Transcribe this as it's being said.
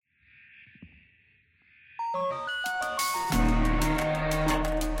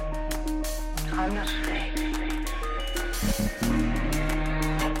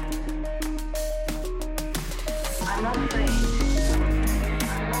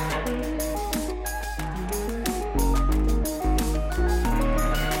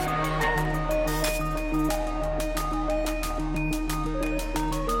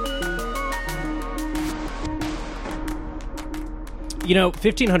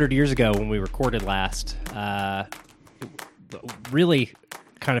1,500 years ago when we recorded last, really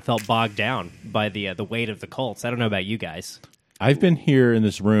kind of felt bogged down by the weight of the cults. I don't know about you guys. I've been here in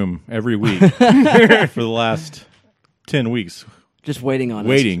this room every week for the last 10 weeks. Just waiting on us.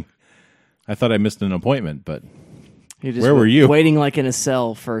 Waiting. I thought I missed an appointment, but You're just where were you? Waiting like in a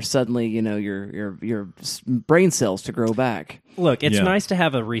cell for suddenly, your brain cells to grow back. Look, it's Yeah. nice to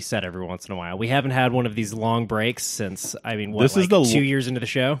have a reset every once in a while. We haven't had one of these long breaks since, This is 2 years into the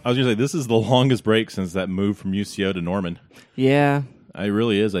show? I was going to say, this is the longest break since that move from UCO to Norman. Yeah. It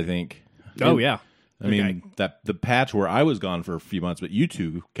really is, I think. Oh, yeah. I mean, that the patch where I was gone for a few months, but you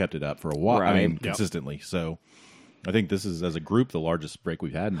two kept it up for a while. I Right. mean, Yep. consistently. So I think this is, as a group, the largest break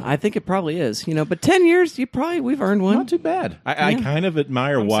we've had. I think it probably is. But 10 years, we've earned one. Not too bad. I kind of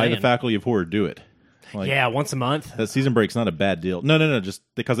admire why the saying. Faculty of Horror do it. Like, Yeah, once a month. that season break's not a bad deal. No, just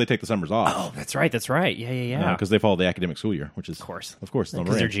because they take the summers off. Oh, that's right. Yeah. Because they follow the academic school year, which is, Of course. no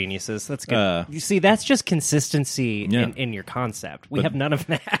Because they're brainer. geniuses. That's good. You see, that's just consistency Yeah. in your concept. We have none of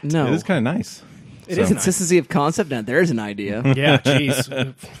that. No. It is kind of nice. It is Consistency of concept. Now, there's an idea. Yeah,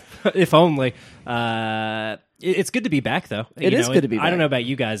 jeez. If only. It's good to be back, though. It is good to be I don't back. know about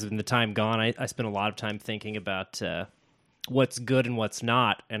you guys. In the time gone, I spent a lot of time thinking about what's good and what's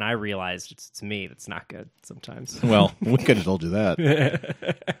not, and I realized it's me that's not good sometimes. Well, we could have told you that.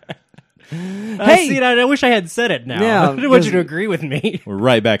 I wish I had said it now. Yeah, I didn't want you to agree with me. We're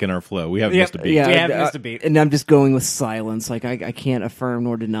right back in our flow. We haven't missed a beat. We have missed a beat. And I'm just going with silence. Like, I can't affirm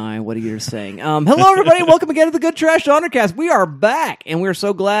nor deny what you're saying. Hello, everybody. Welcome again to the Good Trash Honorcast. We are back, and we're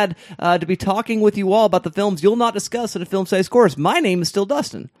so glad to be talking with you all about the films you'll not discuss at a Film Studies course. My name is still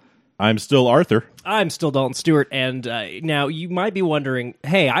Dustin. I'm still Arthur. I'm still Dalton Stewart, and now you might be wondering,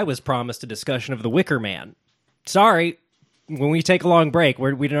 hey, I was promised a discussion of The Wicker Man. Sorry. When we take a long break,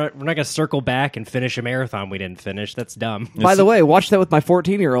 we're not going to circle back and finish a marathon we didn't finish. That's dumb. By the way, watch that with my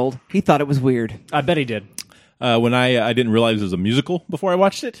 14-year-old. He thought it was weird. I bet he did. When I didn't realize it was a musical before I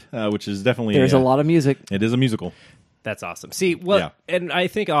watched it, which is definitely... There's a lot of music. It is a musical. That's awesome. See, and I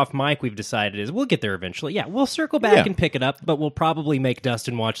think off mic we've decided is we'll get there eventually. Yeah, we'll circle back Yeah. and pick it up, but we'll probably make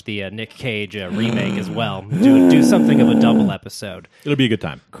Dustin watch the Nick Cage remake as well. Do something of a double episode. It'll be a good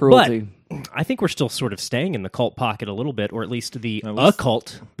time. Cruelty. But I think we're still sort of staying in the cult pocket a little bit, or at least the least-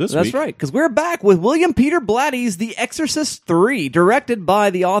 occult. This That's week, right, because we're back with William Peter Blatty's The Exorcist III, directed by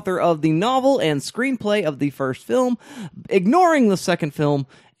the author of the novel and screenplay of the first film, ignoring the second film,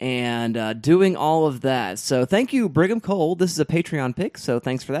 and doing all of that. So thank you, Brigham Cole. This is a Patreon pick, so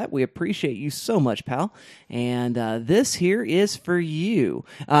thanks for that. We appreciate you so much, pal. And this here is for you.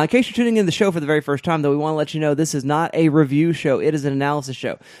 In case you're tuning in the show for the very first time, though, we want to let you know this is not a review show. It is an analysis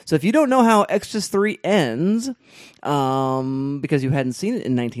show. So if you don't know how Exorcist 3 ends, because you hadn't seen it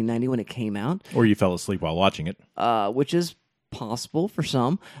in 1990 when it came out, or you fell asleep while watching it. which is possible for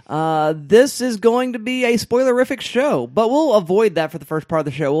some. This is going to be a spoilerific show, but we'll avoid that for the first part of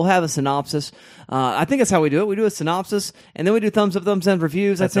the show. We'll have a synopsis. I think that's how we do it. We do a synopsis, and then we do thumbs up, thumbs down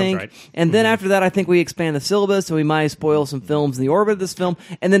reviews, That I think. sounds right. And then after that, I think we expand the syllabus, so we might spoil some films in the orbit of this film.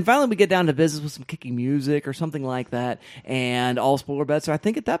 And then finally, we get down to business with some kicky music or something like that, and all spoiler bets. So I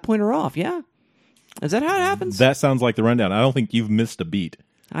think at that point are off, yeah? Is that how it happens? That sounds like the rundown. I don't think you've missed a beat.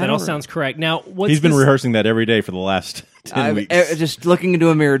 That all sounds correct. Now, what's He's been this- rehearsing that every day for the last 10 weeks. Just looking into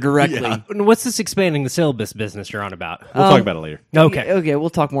a mirror directly. Yeah. What's this expanding the syllabus business you're on about? We'll talk about it later. Okay. Okay, we'll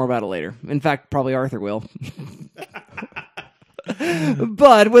talk more about it later. In fact, probably Arthur will.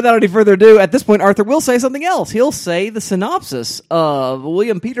 But without any further ado, at this point, Arthur will say something else. He'll say the synopsis of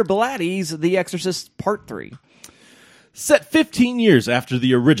William Peter Blatty's The Exorcist Part 3. Set 15 years after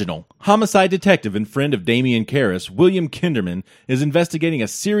the original, homicide detective and friend of Damien Karras, William Kinderman, is investigating a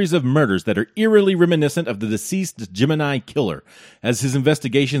series of murders that are eerily reminiscent of the deceased Gemini killer. As his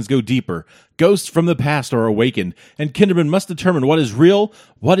investigations go deeper, ghosts from the past are awakened, and Kinderman must determine what is real,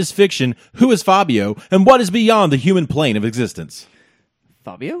 what is fiction, who is Fabio, and what is beyond the human plane of existence.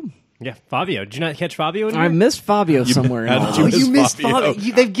 Fabio? Yeah, Fabio. Did you not catch Fabio in I here? missed Fabio somewhere. how in did all you this. miss you missed Fabio?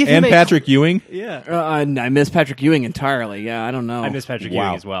 Fabio. They've given And him Patrick Ewing? Yeah. I missed Patrick Ewing entirely. Yeah, I don't know. I miss Patrick Wow.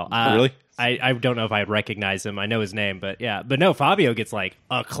 Ewing as well. Really? I don't know if I'd recognize him. I know his name, but yeah. But no, Fabio gets like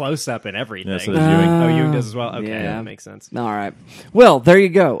a close up and everything. Yeah, so does Ewing. Oh, Ewing does as well? Okay, yeah. that makes sense. All right. Well, there you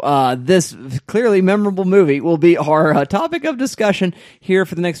go. This clearly memorable movie will be our topic of discussion here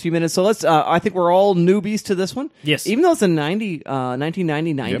for the next few minutes. So let's, I think we're all newbies to this one. Yes. Even though it's a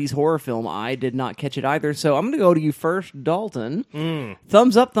 1990, 90s horror film, I did not catch it either. So I'm going to go to you first, Dalton.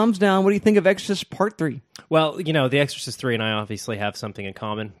 Thumbs up, thumbs down. What do you think of Exorcist Part 3? Well, you know, The Exorcist 3 and I obviously have something in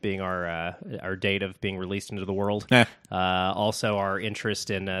common, being our our date of being released into the world. Eh. Also, our interest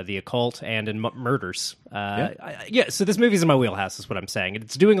in the occult and in murders. So this movie's in my wheelhouse, is what I'm saying.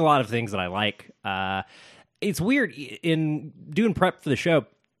 It's doing a lot of things that I like. It's weird, in doing prep for the show,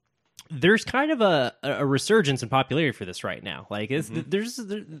 there's kind of a resurgence in popularity for this right now. Like, there's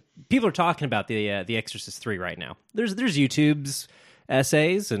people are talking about the Exorcist 3 right now. There's YouTube's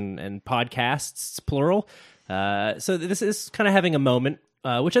essays and podcasts, plural. So this is kind of having a moment,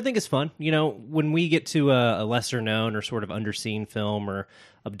 which I think is fun. You know, when we get to a lesser known or sort of underseen film or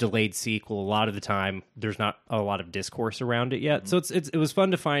a delayed sequel, a lot of the time there's not a lot of discourse around it yet. So it was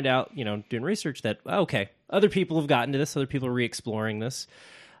fun to find out, you know, doing research that, okay, other people have gotten to this, other people are re-exploring this.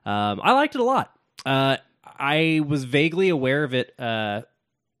 I liked it a lot. I was vaguely aware of it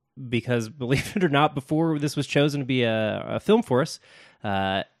because, believe it or not, before this was chosen to be a film for us,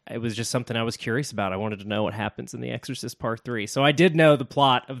 it was just something I was curious about. I wanted to know what happens in The Exorcist Part 3. So I did know the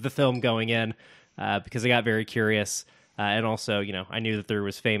plot of the film going in because I got very curious. And also, you know, I knew that there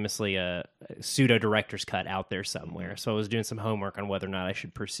was famously a pseudo-director's cut out there somewhere. So I was doing some homework on whether or not I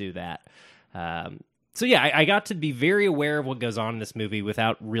should pursue that. So yeah, I got to be very aware of what goes on in this movie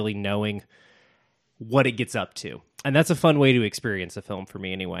without really knowing what it gets up to. And that's a fun way to experience a film for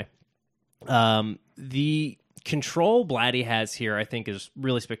me anyway. The control Blatty has here, I think, is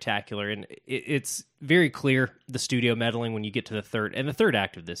really spectacular. And it's very clear, the studio meddling, when you get to the third. And the third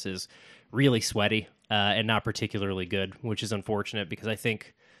act of this is really sweaty and not particularly good, which is unfortunate because I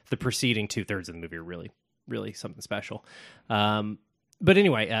think the preceding 2/3 of the movie are really, really something special. But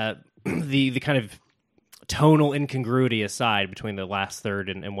anyway, the kind of tonal incongruity aside between the last third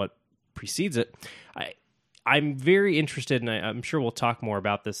and what precedes it, I'm very interested, and I'm sure we'll talk more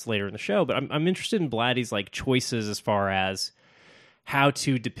about this later in the show, but I'm interested in Blatty's like choices as far as how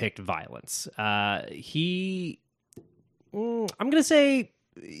to depict violence. I'm going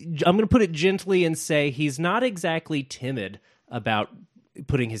to put it gently and say he's not exactly timid about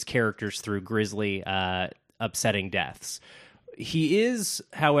putting his characters through grisly, upsetting deaths. He is,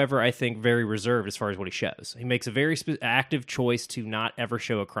 however, I think, very reserved as far as what he shows. He makes a very active choice to not ever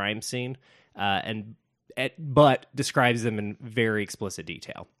show a crime scene, but describes them in very explicit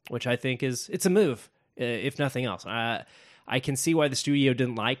detail, which I think it's a move, if nothing else. I can see why the studio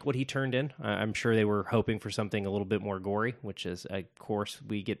didn't like what he turned in. I'm sure they were hoping for something a little bit more gory, which is, of course,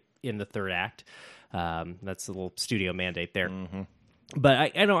 we get in the third act. That's the little studio mandate there. Mm-hmm.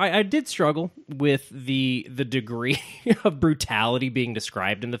 But I did struggle with the degree of brutality being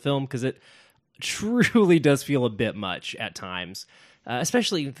described in the film, because it truly does feel a bit much at times.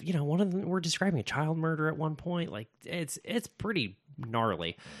 Especially, you know, one of them, we're describing a child murder at one point. Like, it's pretty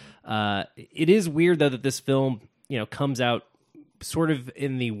gnarly. It is weird, though, that this film, you know, comes out sort of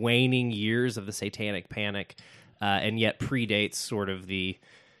in the waning years of the Satanic Panic, and yet predates sort of the,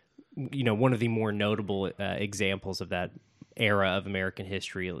 you know, one of the more notable examples of that era of American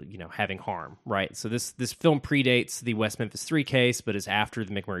history, you know, having harm, right? So this film predates the West Memphis 3 case, but is after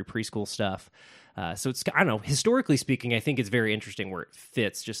the McMurray preschool stuff. So it's, I don't know, historically speaking, I think it's very interesting where it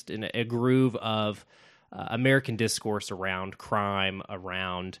fits just in a groove of American discourse around crime,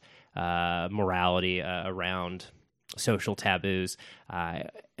 around morality, around social taboos.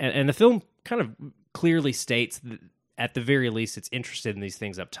 And the film kind of clearly states that, at the very least, it's interested in these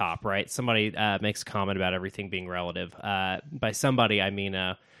things up top, right? Somebody makes a comment about everything being relative. By somebody, I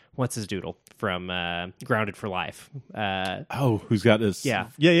mean, what's his doodle from Grounded for Life? Who's got this?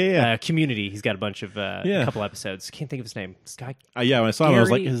 Yeah. Community. He's got a bunch of, a couple episodes. Can't think of his name. This guy. Yeah, when I saw him, I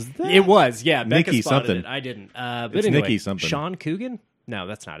was like, is that? It was, yeah. Nikki Becca spotted something. it. I didn't. But It's anyway, Nikki something. Sean Coogan? No,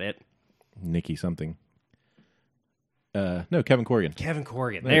 that's not it. Nikki something. No, Kevin Corrigan. Kevin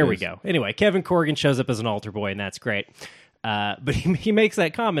Corrigan. There we go. Anyway, Kevin Corrigan shows up as an altar boy, and that's great. But he makes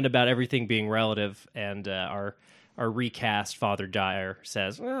that comment about everything being relative, and our recast Father Dyer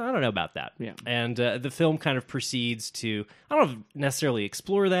says, well, I don't know about that. Yeah. And the film kind of proceeds to, I don't necessarily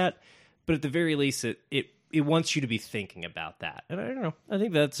explore that, but at the very least, it wants you to be thinking about that. And I don't know. I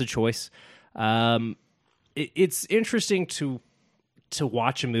think that's a choice. It's interesting to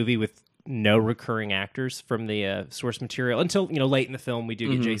watch a movie with no recurring actors from the source material until, you know, late in the film we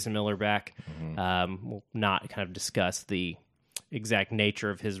do get Jason Miller back. We'll not kind of discuss the exact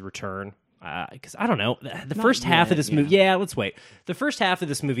nature of his return because I don't know, the first half of this movie. Yeah, let's wait. The first half of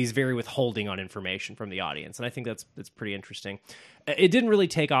this movie is very withholding on information from the audience, and I think that's pretty interesting. It didn't really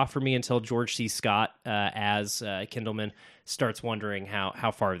take off for me until George C. Scott as Kindleman starts wondering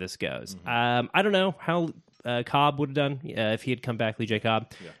how far this goes. I don't know how Cobb would have done if he had come back, Lee J.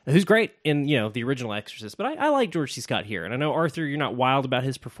 Cobb, who's great in the original Exorcist. But I like George C. Scott here, and I know Arthur, you're not wild about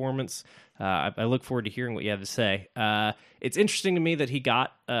his performance. I look forward to hearing what you have to say. It's interesting to me that he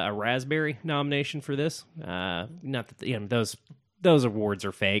got a Raspberry nomination for this. Not that those awards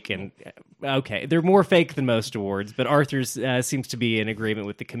are fake, and okay, they're more fake than most awards, but Arthur's seems to be in agreement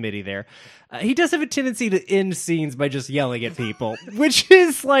with the committee there. He does have a tendency to end scenes by just yelling at people, which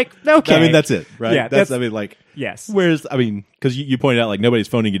is like, okay. I mean, that's it, right? Yeah, that's I mean, like, yes. Whereas, I mean, because you pointed out, like, nobody's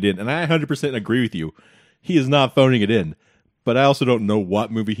phoning it in, and I 100% agree with you. He is not phoning it in, but I also don't know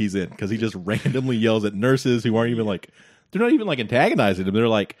what movie he's in, because he just randomly yells at nurses who aren't even, like, they're not even, like, antagonizing him. They're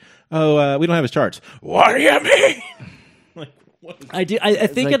like, oh, we don't have his charts. What do you mean? I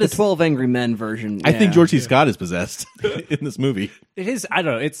think like it's the 12 Angry Men version. I think George C. Scott is possessed in this movie. It is. I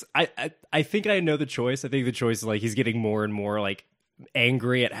don't know. It's. I think I know the choice. I think the choice is like he's getting more and more like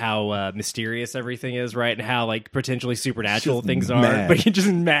angry at how mysterious everything is, right, and how like potentially supernatural things are. mad. But he's just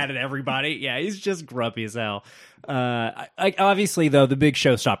mad at everybody. Yeah, he's just grumpy as hell. Obviously, though, the big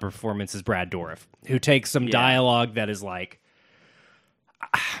showstopper performance is Brad Dourif, who takes some dialogue that is like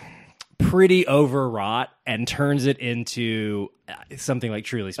pretty overwrought and turns it into something like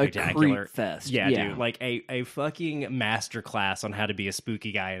truly spectacular. A creep fest. Yeah, dude, like a fucking masterclass on how to be a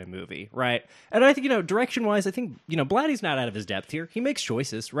spooky guy in a movie, right? And I think, direction wise, I think, Blatty's not out of his depth here. He makes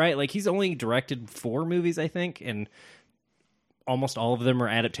choices, right? Like he's only directed 4 movies, I think, and almost all of them are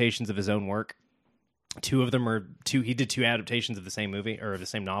adaptations of his own work. 2 of them are he did 2 adaptations of the same movie or the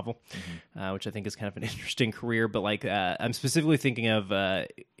same novel, which I think is kind of an interesting career. But like, I'm specifically thinking of,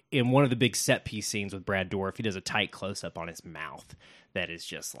 in one of the big set piece scenes with Brad Dourif, he does a tight close up on his mouth that is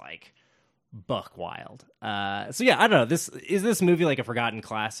just like buck wild. So yeah, I don't know. Is this movie like a forgotten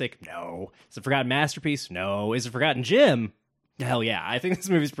classic? No. Is it a forgotten masterpiece? No. Is it a forgotten gem? Hell yeah. I think this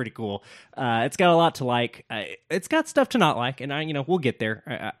movie's pretty cool. It's got a lot to like. It's got stuff to not like, and we'll get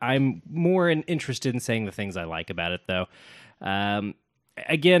there. I'm more interested in saying the things I like about it, though.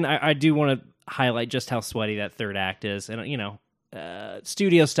 Again, I do want to highlight just how sweaty that third act is, and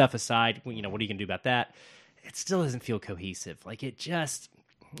studio stuff aside, what are you going to do about that? It still doesn't feel cohesive. Like it just,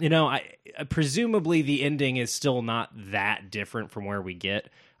 presumably the ending is still not that different from where we get.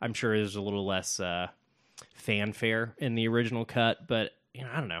 I'm sure there's a little less fanfare in the original cut, but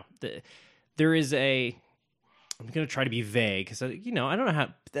I don't know. There is I'm going to try to be vague because I don't know how.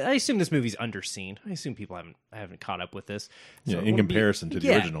 I assume this movie's underseen. I assume people haven't caught up with this. So in comparison to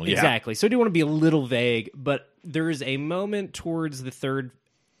the original. Yeah, exactly. So I do want to be a little vague, but there is a moment towards the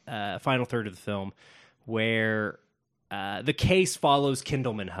final third of the film where the case follows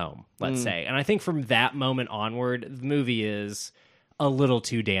Kindleman home, let's say, and I think from that moment onward, the movie is a little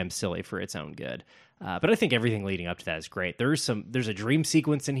too damn silly for its own good. But I think everything leading up to that is great. There's a dream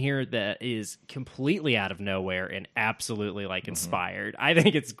sequence in here that is completely out of nowhere and absolutely like inspired. I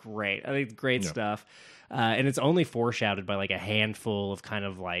think it's great. I think it's great stuff. And it's only foreshadowed by like a handful of kind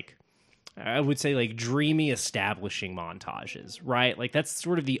of like, I would say like dreamy establishing montages, right? Like that's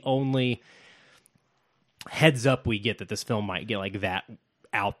sort of the only heads up we get that this film might get like that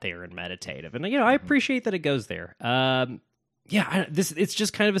out there and meditative. And I appreciate that it goes there. It's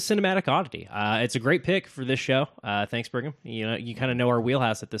just kind of a cinematic oddity. It's a great pick for this show. Thanks, Brigham. You kind of know our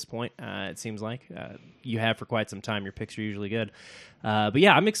wheelhouse at this point. It seems like you have for quite some time. Your picks are usually good. But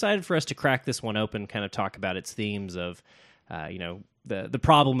yeah, I'm excited for us to crack this one open, kind of talk about its themes of, the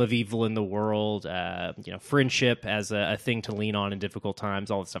problem of evil in the world, friendship as a thing to lean on in difficult times,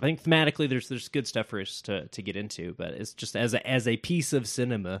 all that stuff. I think thematically there's good stuff for us to get into, but it's just as a piece of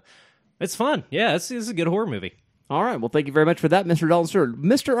cinema, it's fun. Yeah, it's a good horror movie. All right. Well, thank you very much for that, Mr. Dalton Stewart.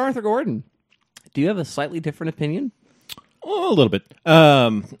 Mr. Arthur Gordon, do you have a slightly different opinion? Oh, a little bit.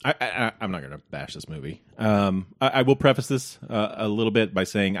 I'm not going to bash this movie. I will preface this a little bit by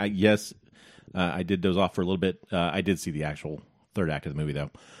saying, yes, I did doze off for a little bit. I did see the actual third act of the movie,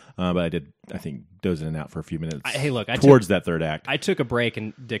 though. But I think, doze in and out for a few minutes. Towards that third act. I took a break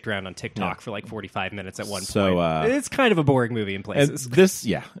and dicked around on TikTok for like 45 minutes at one point. It's kind of a boring movie in places.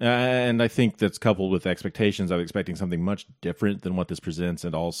 And I think that's coupled with expectations. I was expecting something much different than what this presents,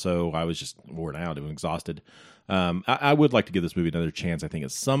 and also I was just worn out and exhausted. I would like to give this movie another chance, I think,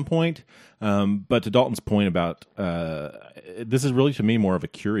 at some point. But to Dalton's point about this is really, to me, more of a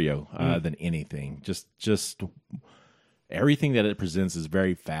curio than anything. Just everything that it presents is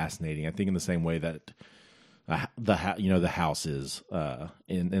very fascinating. I think in the same way that the house is or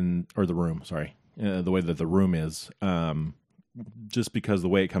the room. Sorry, the way that the room is. Just because the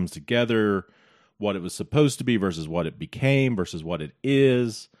way it comes together, what it was supposed to be versus what it became versus what it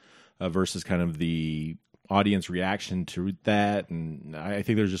is, versus kind of the audience reaction to that. And I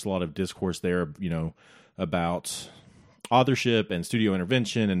think there's just a lot of discourse there, about authorship and studio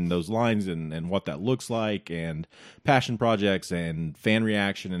intervention and those lines and what that looks like and passion projects and fan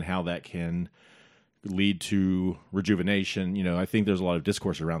reaction and how that can lead to rejuvenation. I think there's a lot of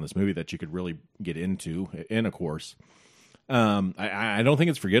discourse around this movie that you could really get into in a course. I don't think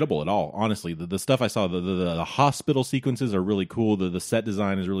it's forgettable at all, honestly. The stuff I saw, the hospital sequences are really cool. The set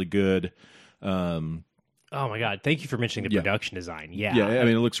design is really good. Oh my God! Thank you for mentioning the production design. Yeah, I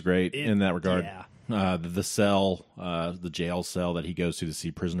mean, it looks great in that regard. Yeah. The cell, the jail cell that he goes to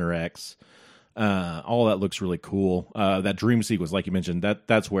see Prisoner X, all that looks really cool. That dream sequence, like you mentioned,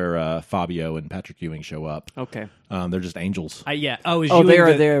 that's where Fabio and Patrick Ewing show up. Okay. They're just angels. Yeah. Oh, is Oh, Ewing they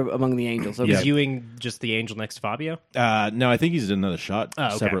are there among the angels. Okay. Is Ewing just the angel next to Fabio? No, I think he's in another shot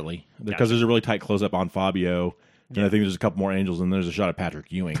okay. separately because Gotcha. there's a really tight close up on Fabio. And I think there's a couple more angels, and there's a shot of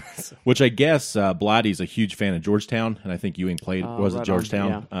Patrick Ewing, which I guess Blatty's a huge fan of Georgetown, and I think Ewing played was right it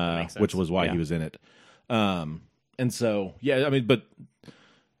Georgetown, on. Makes sense. which was why he was in it. And so, yeah, I mean, but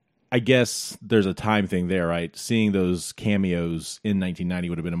I guess there's a time thing there, right? Seeing those cameos in 1990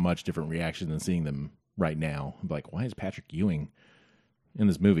 would have been a much different reaction than seeing them right now. I'm like, why is Patrick Ewing in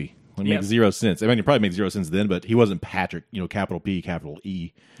this movie? It makes zero sense. I mean, it probably made zero sense then, but he wasn't Patrick, capital P, capital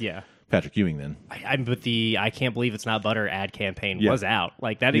E. Yeah. Patrick Ewing then. But the I Can't Believe It's Not Butter ad campaign was out.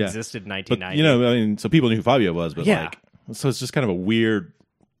 Like, that existed in But, 1990. so people knew who Fabio was, but Yeah. so it's just kind of a weird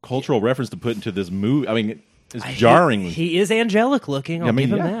cultural reference to put into this movie. I mean, it's jarring. He is angelic looking. I'll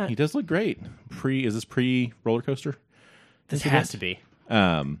give him that. He does look great. Is this pre roller coaster? This has to be.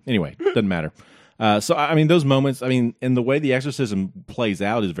 Anyway, doesn't matter. So, I mean, those moments, and the way the exorcism plays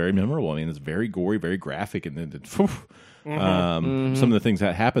out is very memorable. I mean, it's very gory, very graphic, and then some of the things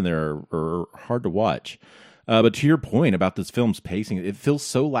that happen there are hard to watch. But to your point about this film's pacing, it feels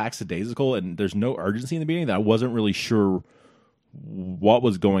so lackadaisical, and there's no urgency in the beginning that I wasn't really sure what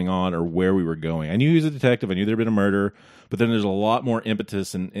was going on or where we were going. I knew he was a detective. I knew there had been a murder, but then there's a lot more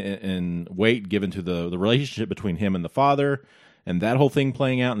impetus and weight given to the relationship between him and the father, and that whole thing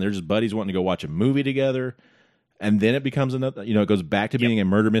playing out, and they're just buddies wanting to go watch a movie together. And then it becomes another, it goes back to being a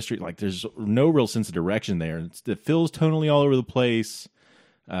murder mystery. Like, there's no real sense of direction there. It feels tonally all over the place.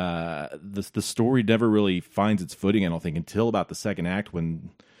 The story never really finds its footing, I don't think, until about the second act when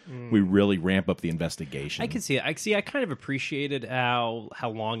we really ramp up the investigation. I can see it. I kind of appreciated how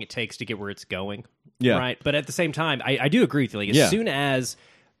long it takes to get where it's going. Yeah. Right. But at the same time, I do agree with you. Like, as soon as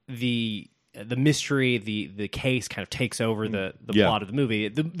the mystery, the case kind of takes over the plot of the movie,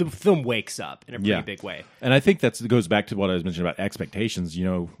 the film wakes up in a pretty big way. And I think that goes back to what I was mentioning about expectations.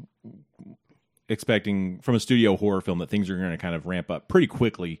 Expecting from a studio horror film that things are going to kind of ramp up pretty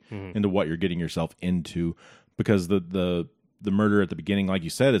quickly into what you're getting yourself into, because the murder at the beginning, like you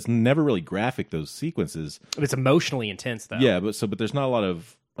said, it's never really graphic, those sequences. But it's emotionally intense, though. Yeah, but there's not a lot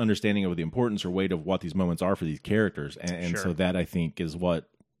of understanding of the importance or weight of what these moments are for these characters, and so that, I think, is what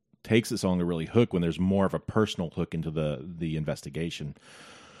takes it so long to really hook, when there's more of a personal hook into the investigation.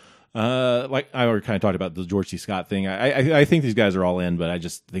 Like I already kind of talked about the George C. Scott thing. I think these guys are all in, but I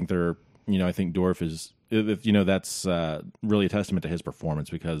just think they're, I think Dorff is, that's really a testament to his performance,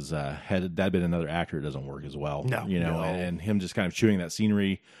 because had that been another actor, it doesn't work as well. No. And him just kind of chewing that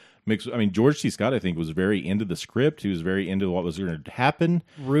scenery mix. George C. Scott, I think, was very into the script. He was very into what was going to happen.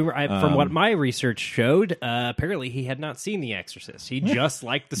 From what my research showed, apparently he had not seen The Exorcist. He just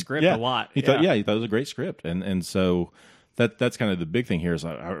liked the script a lot. He thought it was a great script, and so that's kind of the big thing here. Is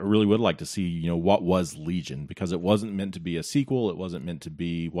I really would like to see what was Legion, because it wasn't meant to be a sequel. It wasn't meant to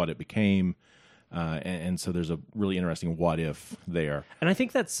be what it became. And so there's a really interesting what if there. And I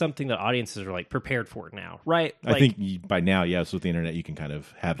think that's something that audiences are prepared for now, right? I think by now, yes, with the internet, you can kind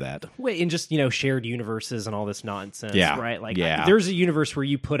of have that. And just, shared universes and all this nonsense, right? There's a universe where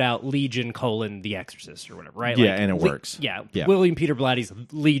you put out Legion : The Exorcist or whatever, right? Yeah, and it works. Yeah. William Peter Blatty's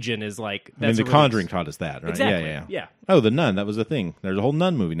Legion is that's The Conjuring taught us that, right? Exactly. Yeah. Oh, the Nun, that was a thing. There's a whole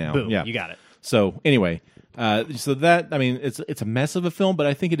Nun movie now. Boom, yeah. you got it. So anyway, so that, it's a mess of a film, but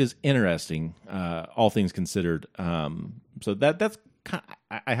I think it is interesting, all things considered. So that's kind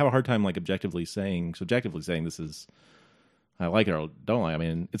of, I have a hard time subjectively saying this is, I like it or don't like.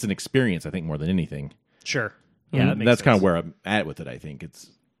 It's an experience, I think, more than anything. Sure. Yeah, that makes that's sense. kind of where I'm at with it. I think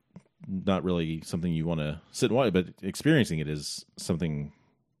it's not really something you want to sit and watch, but experiencing it is something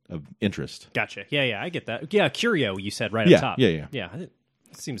of interest. Gotcha. Yeah, I get that. Yeah, curio, you said right up top. Yeah. Yeah, it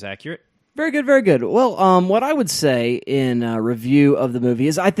seems accurate. Very good, very good. Well, what I would say in a review of the movie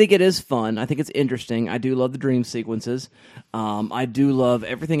is I think it is fun. I think it's interesting. I do love the dream sequences. I do love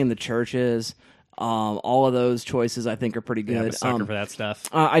everything in the churches. All of those choices I think are pretty good. I'm a sucker for that stuff.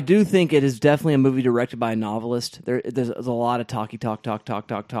 I do think it is definitely a movie directed by a novelist. There's a lot of talk, and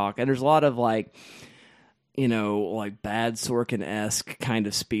there's a lot of like bad Sorkin-esque kind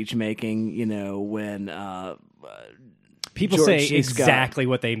of speech making, when People George say C. Scott. exactly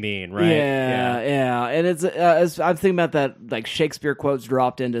what they mean, right? Yeah. And I'm thinking about that, like Shakespeare quotes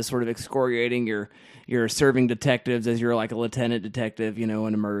dropped into sort of excoriating your serving detectives as you're like a lieutenant detective, in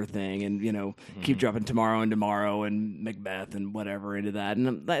a murder thing, and keep dropping tomorrow and Macbeth and whatever into that,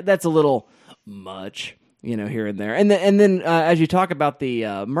 and that's a little much. Here and there. And then as you talk about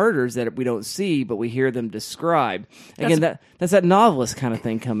the murders that we don't see, but we hear them described, again, that's that novelist kind of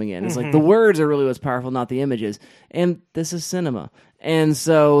thing coming in. It's like the words are really what's powerful, not the images. And this is cinema. And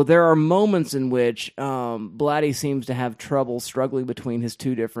so there are moments in which Blatty seems to have trouble struggling between his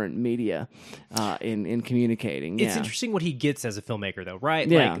two different media in communicating. It's interesting what he gets as a filmmaker, though, right?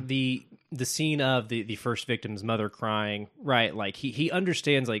 Yeah. Like the scene of the first victim's mother crying, right? Like he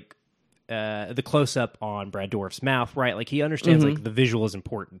understands, like, the close-up on Brad Dourif's mouth, right? Like, he understands, like, the visual is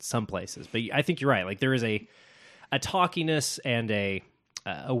important some places. But I think you're right. Like, there is a talkiness and a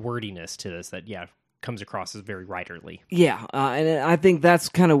wordiness to this that, comes across as very writerly. Yeah, and I think that's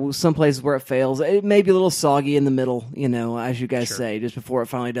kind of some places where it fails. It may be a little soggy in the middle, as you guys say, just before it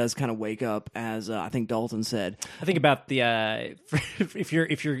finally does kind of wake up, as I think Dalton said. I think about the if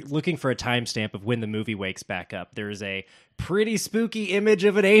you're looking for a timestamp of when the movie wakes back up, there's a pretty spooky image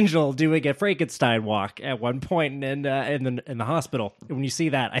of an angel doing a Frankenstein walk at one point in the hospital. When you see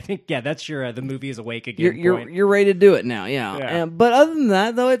that, I think that's your the movie is awake again. You're ready to do it now, yeah. But other than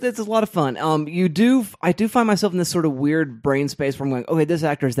that, though, it's a lot of fun. I do find myself in this sort of weird brain space where I'm going, okay, this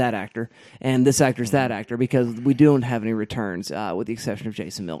actor is that actor, and this actor is that actor, because we don't have any returns, with the exception of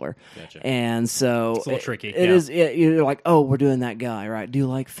Jason Miller. Gotcha. And so it's a little tricky. It is. You're like, oh, we're doing that guy, right? Do you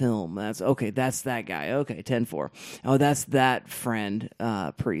like film? That's okay. That's that guy. Okay, 10-4. Oh, that's that friend,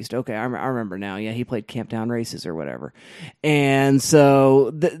 Priest. Okay, I remember now. Yeah, he played Camptown Races or whatever. And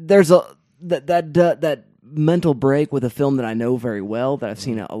so there's that mental break with a film that I know very well, that I've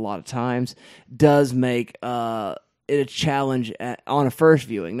seen a lot of times, does make it a challenge on a first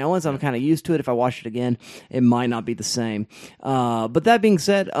viewing. Now, once I'm kind of used to it, if I watch it again, it might not be the same. But that being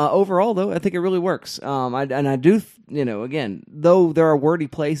said, overall, though, I think it really works. I do, again, though there are wordy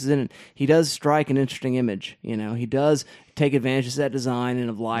places in it, he does strike an interesting image. He does take advantage of set design and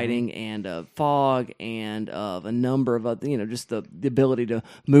of lighting and of fog and of a number of other, just the ability to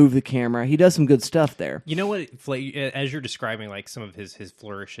move the camera. He does some good stuff there. You know what? As you're describing like some of his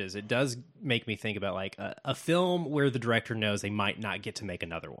flourishes, it does make me think about like a film where the director knows they might not get to make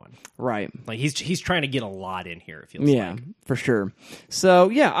another one. Right. Like he's trying to get a lot in here. It feels like. For sure. So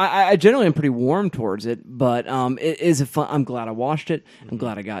I generally am pretty warm towards it, but it is a fun. I'm glad I watched it. I'm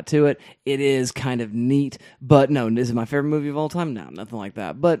glad I got to it. It is kind of neat, but no, is it my favorite movie of all time? No, nothing like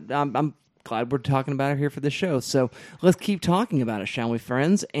that. But I'm glad we're talking about it here for this show. So let's keep talking about it, shall we,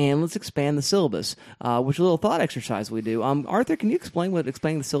 friends? And let's expand the syllabus, which is a little thought exercise we do. Arthur, can you explain what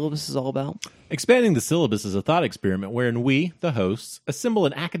expanding the syllabus is all about? Expanding the syllabus is a thought experiment wherein we, the hosts, assemble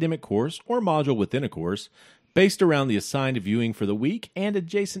an academic course or module within a course based around the assigned viewing for the week and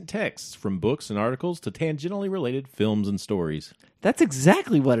adjacent texts, from books and articles to tangentially related films and stories. That's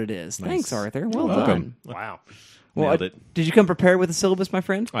exactly what it is. Nice. Thanks, Arthur. Well done. Wow. Well, Nailed it. Did you come prepared with a syllabus, my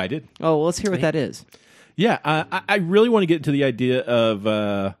friend? I did. Oh, well, let's hear what that is. Yeah, I really want to get into the idea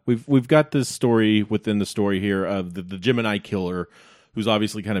of we've got this story within the story here of the Gemini killer, who's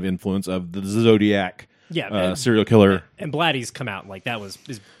obviously kind of influence of the Zodiac serial killer. And Blatty's come out like that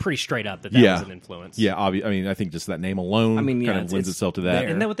is pretty straight up that was an influence. Yeah, I think just that name alone kind of lends itself to that.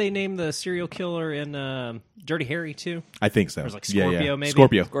 Isn't that what they named the serial killer in Dirty Harry too? I think so. Or was like Scorpio, maybe?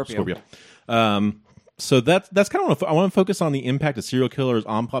 Scorpio. So that's kind of I want to focus on the impact of serial killers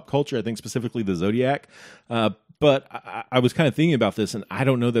on pop culture. I think specifically the Zodiac. But I was kind of thinking about this, and I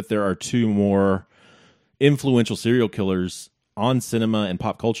don't know that there are two more influential serial killers on cinema and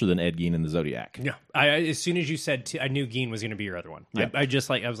pop culture than Ed Gein and the Zodiac. Yeah, as soon as you said, I knew Gein was going to be your other one. Yeah. I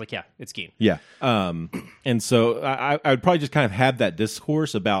was like, yeah, it's Gein. Yeah, and so I would probably just kind of have that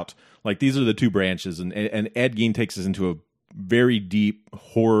discourse about like these are the two branches, and Ed Gein takes us into a very deep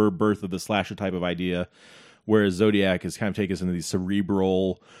horror birth of the slasher type of idea, whereas Zodiac has kind of taken us into these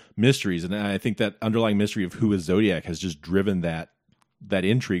cerebral mysteries, and I think that underlying mystery of who is Zodiac has just driven that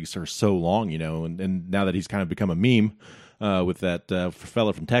intrigue for so long, and now that he's kind of become a meme. With that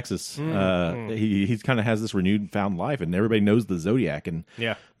fella from Texas, he's kind of has this renewed found life, and everybody knows the Zodiac, and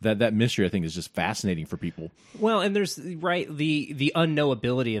that mystery I think is just fascinating for people. Well, and there's the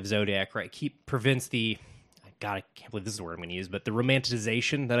unknowability of Zodiac, right? Prevents the God, I can't believe this is the word I'm going to use, but the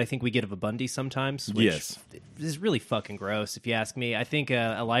romanticization that I think we get of a Bundy sometimes, which Yes. is really fucking gross, if you ask me. I think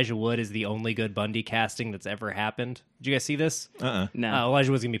Elijah Wood is the only good Bundy casting that's ever happened. Did you guys see this? No.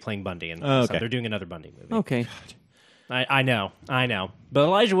 Elijah Wood's going to be playing Bundy, and Oh, so okay. they're doing another Bundy movie. Okay. I know. But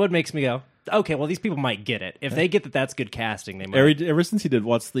Elijah Wood makes me go, okay, well, these people might get it. If they get that that's good casting, they might. Ever since he did,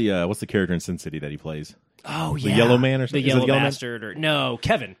 what's the character in Sin City that he plays? Oh, The Yellow Man or something? The Is it Yellow Yellow Man? Bastard. Or, no,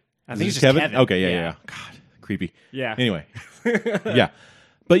 Kevin. I think Is it's it just Kevin. Okay, yeah. God, creepy. Yeah. Anyway, yeah.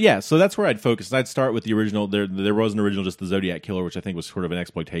 But yeah, so that's where I'd focus. I'd start with the original. There was an original, just the Zodiac Killer, which I think was sort of an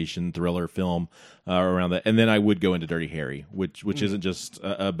exploitation thriller film around that. And then I would go into Dirty Harry, which isn't just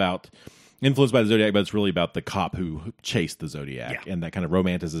about influenced by the Zodiac, but it's really about the cop who chased the Zodiac and that kind of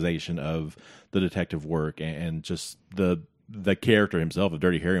romanticization of the detective work and just the character himself of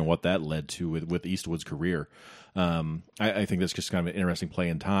Dirty Harry and what that led to with Eastwood's career. I think that's just kind of an interesting play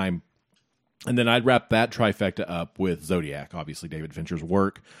in time. And then I'd wrap that trifecta up with Zodiac, obviously David Fincher's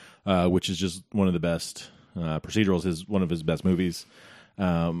work, which is just one of the best procedurals, one of his best movies,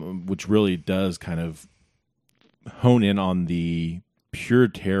 which really does kind of hone in on the pure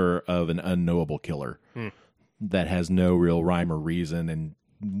terror of an unknowable killer that has no real rhyme or reason and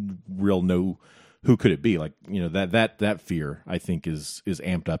who could it be? Like, that fear I think is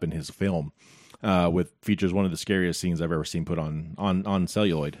amped up in his film. With features one of the scariest scenes I've ever seen put on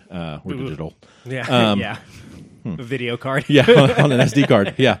celluloid or digital. Yeah. A video card. Yeah, on an SD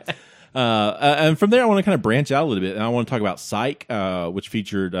card. Yeah. And from there, I want to kind of branch out a little bit, and I want to talk about Psych, which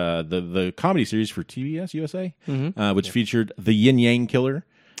featured the comedy series for TBS USA, which featured the Yin Yang Killer,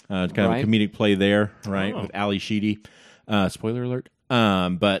 kind of a comedic play there, right, with Ali Sheedy. Spoiler alert.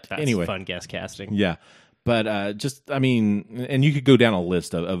 But That's anyway, fun guest casting. yeah. But and you could go down a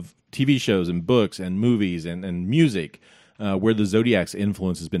list of TV shows and books and movies and music where the Zodiac's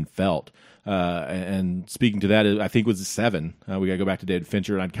influence has been felt. And speaking to that, I think it was Seven. We got to go back to David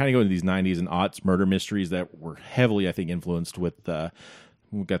Fincher. And I'd kind of go into these 90s and aughts murder mysteries that were heavily, I think, influenced with...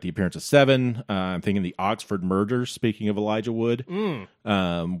 we got the appearance of Seven. I'm thinking the Oxford Murders, speaking of Elijah Wood,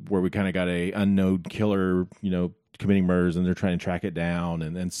 where we kind of got a unknown killer, committing murders, and they're trying to track it down.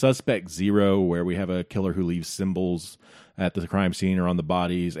 And then Suspect Zero, where we have a killer who leaves symbols at the crime scene or on the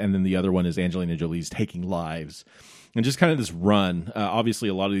bodies. And then the other one is Angelina Jolie's Taking Lives. And just kind of this run. Obviously,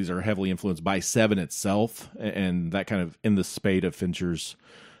 a lot of these are heavily influenced by Seven itself, and that kind of in the spate of Fincher's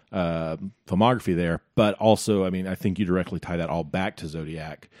filmography there. But also, I think you directly tie that all back to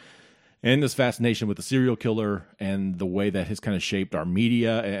Zodiac. And this fascination with the serial killer and the way that has kind of shaped our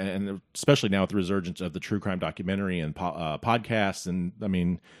media, and especially now with the resurgence of the true crime documentary and podcasts, and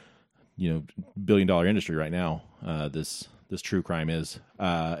billion-dollar industry right now. This true crime is,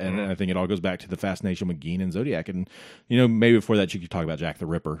 and I think it all goes back to the fascination with Gein and Zodiac, and maybe before that you could talk about Jack the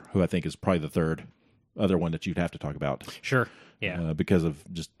Ripper, who I think is probably the third other one that you'd have to talk about. Sure. Yeah. Because of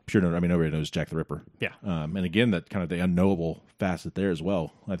just pure, nobody knows Jack the Ripper. Yeah. And again, that kind of the unknowable facet there as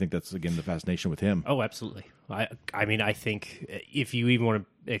well. I think that's, again, the fascination with him. Oh, absolutely. I think if you even want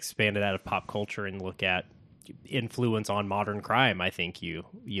to expand it out of pop culture and look at influence on modern crime, I think you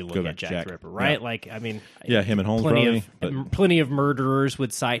look at Jack the Ripper, right? Yeah. Him and Holmes plenty of murderers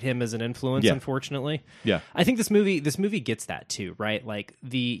would cite him as an influence, unfortunately. Yeah. I think this movie gets that too, right? Like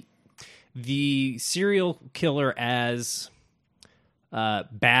the serial killer as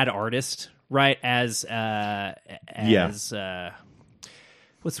bad artist, right? As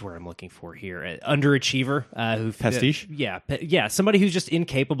what's the word I'm looking for here? Underachiever, who pastiche. Somebody who's just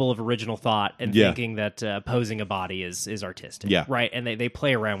incapable of original thought and thinking that posing a body is artistic, right? And they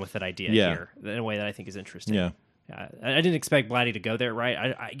play around with that idea here in a way that I think is interesting. Yeah, I didn't expect Blatty to go there, right?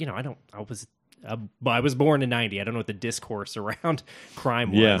 I was born in '90. I don't know what the discourse around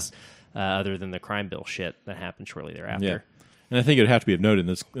crime was, other than the crime bill shit that happened shortly thereafter. Yeah. And I think it would have to be of note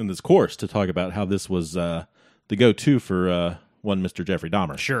in this course to talk about how this was the go-to for one Mr. Jeffrey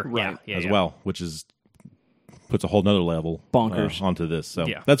Dahmer. Sure, right, as well, which puts a whole nother level bonkers onto this. So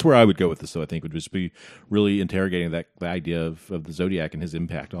that's where I would go with this. So I think would just be really interrogating the idea of the Zodiac and his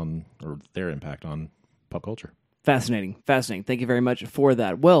impact on, or their impact on, pop culture. Fascinating. Thank you very much for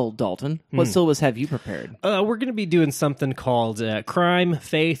that. Well, Dalton, what syllabus have you prepared? We're going to be doing something called Crime,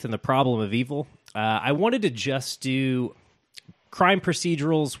 Faith, and the Problem of Evil. I wanted to just do crime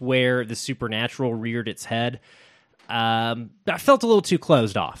procedurals where the supernatural reared its head. I felt a little too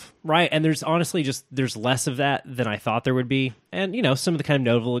closed off, right? And there's honestly there's less of that than I thought there would be. And, some of the kind of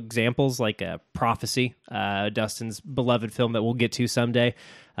notable examples like Prophecy, Dustin's beloved film that we'll get to someday.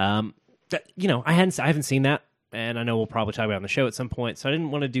 I haven't seen that. And I know we'll probably talk about it on the show at some point, so I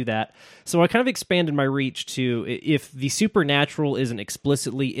didn't want to do that. So I kind of expanded my reach to, if the supernatural isn't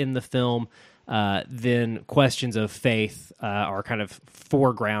explicitly in the film, then questions of faith are kind of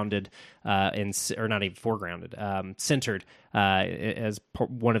foregrounded or not even foregrounded, centered as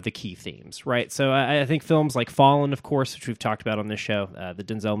one of the key themes, right? So I think films like Fallen, of course, which we've talked about on this show, the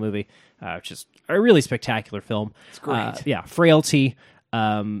Denzel movie, which is a really spectacular film. It's great. Frailty.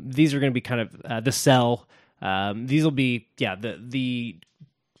 These are going to be kind of The Cell. These will be the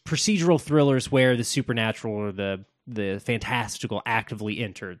procedural thrillers where the supernatural or the fantastical actively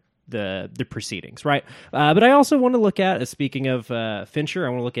enter the proceedings, right? But I also want to look at, speaking of Fincher, I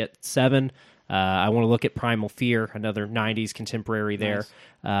want to look at Seven. I want to look at Primal Fear, another 90s contemporary there.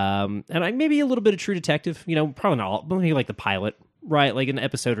 Nice. And maybe a little bit of True Detective, probably not all, but maybe like the pilot, right? Like an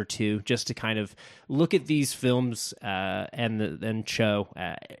episode or two, just to kind of look at these films and show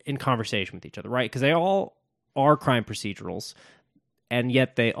in conversation with each other, right? Because they all are crime procedurals, and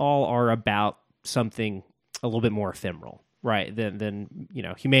yet they all are about something a little bit more ephemeral, right? Than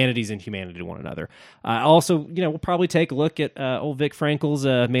humanity's inhumanity to one another. Also, we'll probably take a look at old Vic Frankel's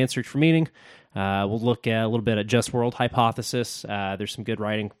Man's Search for Meaning. We'll look at a little bit at Just World Hypothesis. There's some good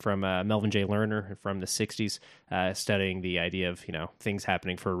writing from Melvin J. Lerner from the 60s, studying the idea of things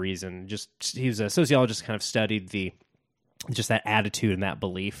happening for a reason. He was a sociologist, kind of studied just that attitude and that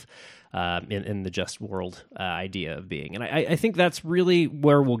belief in the just world idea of being. And I think that's really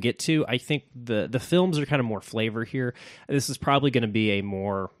where we'll get to. I think the films are kind of more flavor here. This is probably going to be a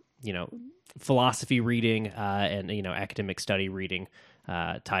more, philosophy reading and, academic study reading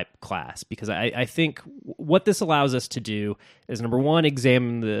type class, because I think what this allows us to do is, number one,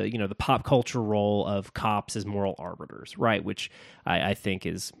 examine the pop culture role of cops as moral arbiters, right? Which I think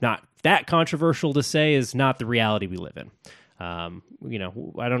is not that controversial to say is not the reality we live in. I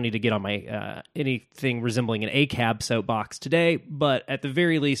don't need to get on my anything resembling an ACAB soapbox today, but at the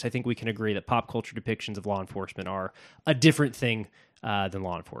very least, I think we can agree that pop culture depictions of law enforcement are a different thing than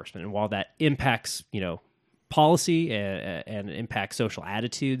law enforcement. And while that impacts, policy and impacts social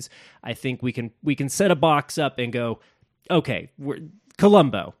attitudes, I think we can set a box up and go, okay, we're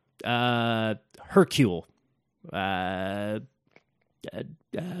Columbo, Hercule,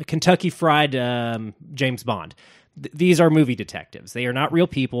 Kentucky Fried James Bond. These are movie detectives. They are not real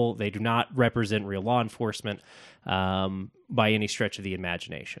people. They do not represent real law enforcement by any stretch of the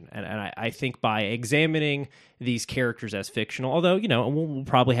imagination. And I think by examining these characters as fictional, although, we'll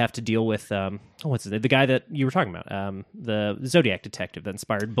probably have to deal with, what's his name? The guy that you were talking about, the Zodiac detective that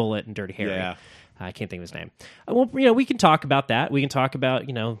inspired Bullet and Dirty Harry. Yeah. I can't think of his name. Well, we can talk about that. We can talk about,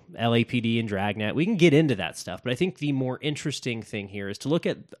 LAPD and Dragnet. We can get into that stuff. But I think the more interesting thing here is to look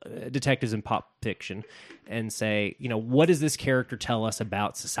at detectives in pop fiction and say, what does this character tell us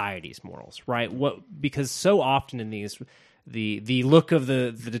about society's morals, right? Because so often in these, the look of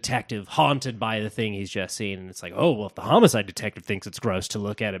the detective haunted by the thing he's just seen, and it's like, oh, well, if the homicide detective thinks it's gross to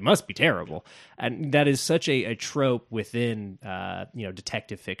look at, it must be terrible. And that is such a trope within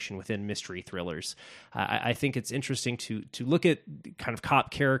detective fiction, within mystery thrillers. I think it's interesting to look at kind of cop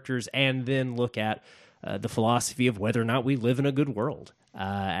characters and then look at the philosophy of whether or not we live in a good world,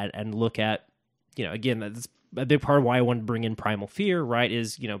 and look at, again, that's a big part of why I wanted to bring in Primal Fear, right,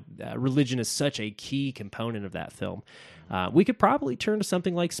 is, religion is such a key component of that film. We could probably turn to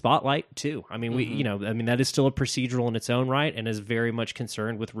something like Spotlight too. I mean, that is still a procedural in its own right and is very much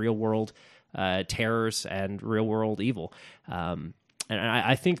concerned with real world terrors and real world evil. And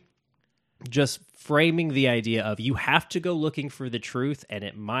I think just framing the idea of you have to go looking for the truth, and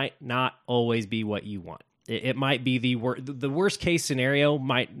it might not always be what you want. It might be the worst case scenario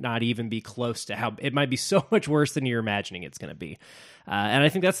might not even be close to how it might be so much worse than you're imagining it's going to be. And I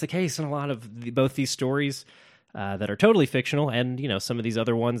think that's the case in a lot of both these stories that are totally fictional and, some of these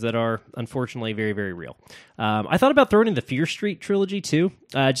other ones that are unfortunately very, very real. I thought about throwing in the Fear Street trilogy too,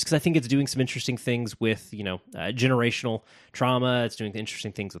 just because I think it's doing some interesting things with, generational trauma. It's doing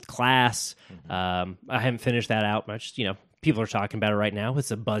interesting things with class. I haven't finished that out much, people are talking about it right now. It's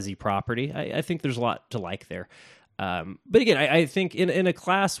a buzzy property. I think there's a lot to like there. But again, I think in a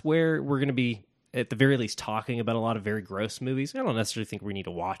class where we're going to be, at the very least, talking about a lot of very gross movies, I don't necessarily think we need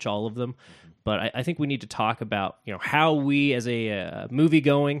to watch all of them, but I think we need to talk about, how we as a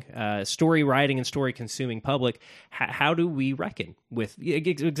movie-going, story writing and story consuming public, how do we reckon with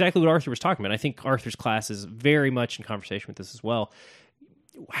exactly what Arthur was talking about. I think Arthur's class is very much in conversation with this as well.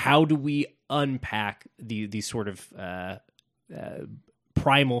 How do we unpack these sort of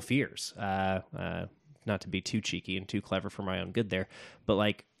primal fears? Not to be too cheeky and too clever for my own good there,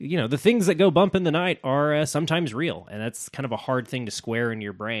 but the things that go bump in the night are sometimes real, and that's kind of a hard thing to square in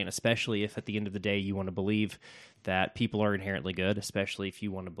your brain, especially if at the end of the day you want to believe that people are inherently good, especially if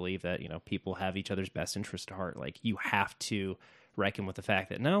you want to believe that people have each other's best interest at heart. You have to reckon with the fact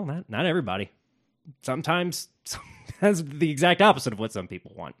that no, not everybody. Sometimes that's the exact opposite of what some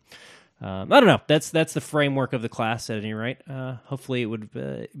people want. I don't know. That's the framework of the class at any rate. Hopefully it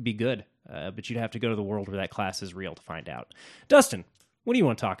would be good, but you'd have to go to the world where that class is real to find out. Dustin, what do you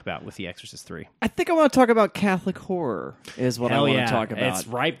want to talk about with The Exorcist 3? I think I want to talk about Catholic horror is what Hell I want yeah. to talk about. It's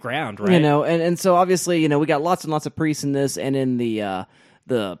ripe ground, right? You know, and so obviously, you know, we got lots and lots of priests in this, and in the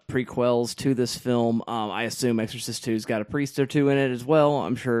prequels to this film, I assume Exorcist 2's got a priest or two in it as well.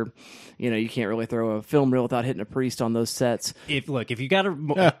 I'm sure, you know, you can't really throw a film reel without hitting a priest on those sets. If you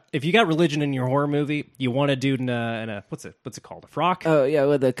got religion in your horror movie, you want a dude in a what's it called, a frock? Oh yeah,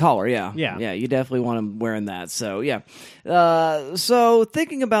 with the collar, yeah, Yeah. You definitely want him wearing that. So yeah, so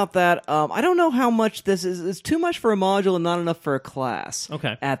thinking about that, I don't know how much this is. It's too much for a module and not enough for a class.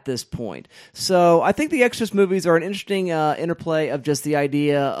 Okay. At this point, so I think the Exorcist movies are an interesting interplay of just the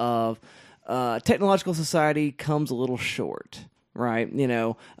idea of technological society comes a little short. Right, you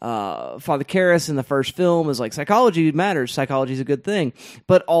know, Father Karras in the first film is like, psychology matters, psychology is a good thing,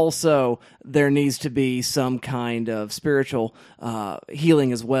 but also there needs to be some kind of spiritual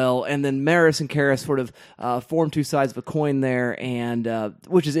healing as well. And then Maris and Karras sort of form two sides of a coin there, and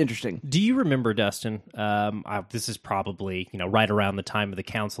which is interesting. Do you remember, Dustin? This is probably right around the time of the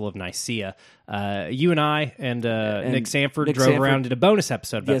Council of Nicaea. You and I and Nick Sanford drove around and did a bonus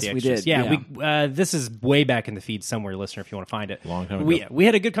episode about Yes, The we Exorcist. did, Yeah. This is way back in the feed somewhere, listener, if you want to find it. Long time ago. We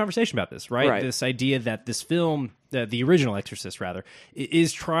had a good conversation about this, right? Right. This idea that this film, the original Exorcist, rather,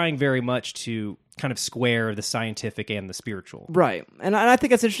 is trying very much to kind of square the scientific and the spiritual. Right, and I think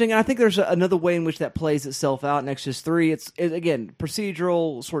that's interesting. And I think there's another way in which that plays itself out in Exorcist 3. It's again,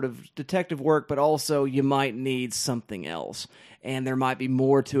 procedural sort of detective work, but also you might need something else. And there might be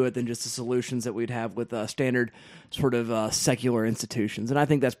more to it than just the solutions that we'd have with standard sort of secular institutions. And I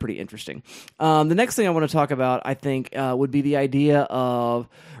think that's pretty interesting. The next thing I want to talk about, I think, would be the idea of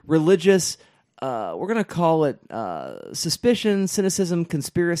religious, we're going to call it suspicion, cynicism,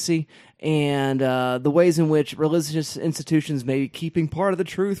 conspiracy, and the ways in which religious institutions may be keeping part of the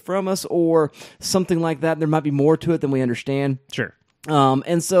truth from us or something like that. There might be more to it than we understand. Sure.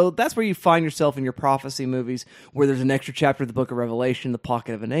 And so that's where you find yourself in your prophecy movies, where there's an extra chapter of the Book of Revelation, the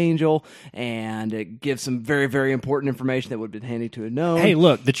Pocket of an Angel, and it gives some very, very important information that would have been handy to have known. Hey,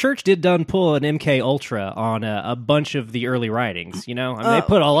 look, the church did done pull an MK Ultra on a bunch of the early writings. You know, I mean, they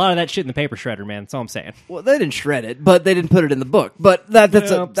put a lot of that shit in the paper shredder, man. That's all I'm saying. Well, they didn't shred it, but they didn't put it in the book. But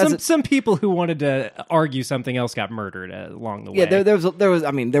Some people who wanted to argue something else got murdered along the way. yeah, there was.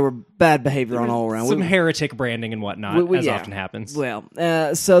 I mean, there were bad behavior on all around. Some heretic branding and whatnot, as often happens. Well,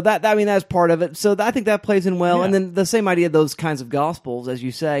 so that's part of it. So I think that plays in well. Yeah. And then the same idea, those kinds of gospels, as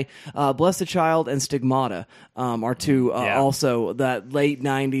you say, Bless the Child and Stigmata are two also that late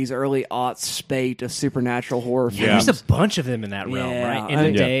 90s, early aughts spate of supernatural horror films. There's a bunch of them in that realm, right? In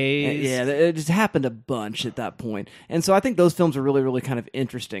the days. Yeah, it just happened a bunch at that point. And so I think those films are really, really kind of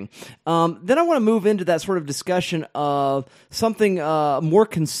interesting. Then I want to move into that sort of discussion of something more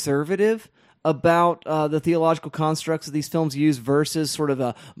conservative about the theological constructs that these films use versus sort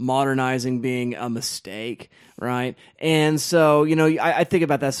of modernizing being a mistake, right? And so, I think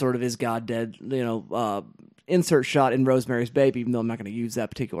about that sort of, is God dead, insert shot in Rosemary's Baby, even though I'm not going to use that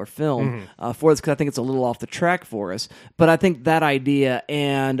particular film for this because I think it's a little off the track for us. But I think that idea,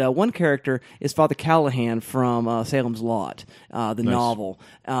 and one character is Father Callahan from Salem's Lot, the novel,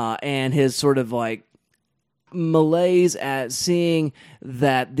 and his sort of like malaise at seeing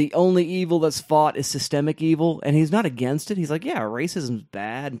that the only evil that's fought is systemic evil, and he's not against it. He's like, yeah, racism's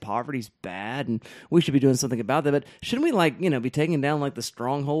bad and poverty's bad and we should be doing something about that, but shouldn't we be taking down like the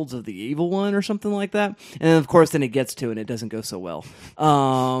strongholds of the evil one or something like that? And then, of course, then it gets to it and it doesn't go so well.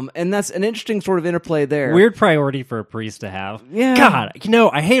 And that's an interesting sort of interplay there. Weird priority for a priest to have. Yeah. God,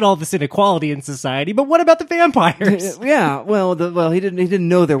 I hate all this inequality in society, but what about the vampires? Yeah, well, he didn't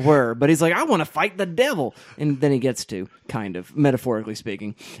know there were, but he's like, I want to fight the devil, and then he gets to, kind of metaphorically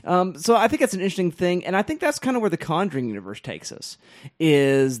speaking. So I think that's an interesting thing, and I think that's kind of where the Conjuring universe takes us.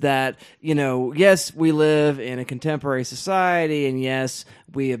 Is that yes, we live in a contemporary society, and yes,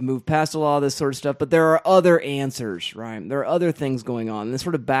 we have moved past a lot of this sort of stuff, but there are other answers, right? There are other things going on. And this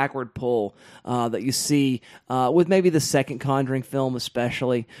sort of backward pull that you see with maybe the second Conjuring film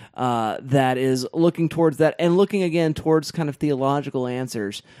especially, that is looking towards that and looking again towards kind of theological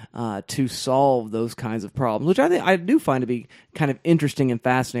answers to solve those kinds of problems, which I do find to be kind of interesting and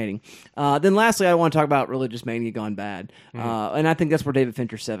fascinating. Then lastly, I want to talk about religious mania gone bad. And I think that's where David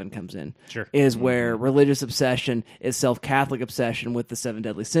Fincher 7 comes in. Sure. Is where religious obsession itself, Catholic obsession with the 7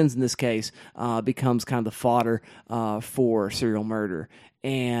 deadly sins in this case, becomes kind of the fodder for serial murder.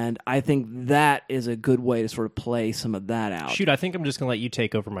 And I think that is a good way to sort of play some of that out. Shoot, I think I'm just going to let you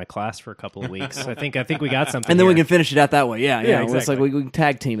take over my class for a couple of weeks. I think we got something. And then we here. can finish it out that way. Yeah. exactly. It's like we can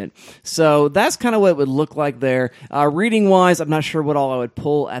tag team it. So that's kind of what it would look like there. Reading wise, I'm not sure what all I would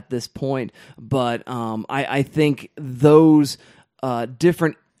pull at this point, but I think those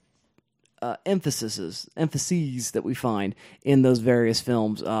different emphases that we find in those various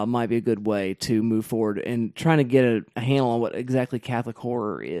films might be a good way to move forward and trying to get a handle on what exactly Catholic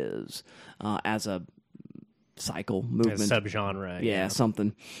horror is as a cycle movement. Subgenre. Yeah,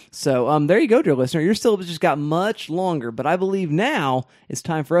 something. So there you go, dear listener. You're still just got much longer, but I believe now it's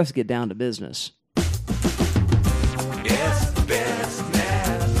time for us to get down to business.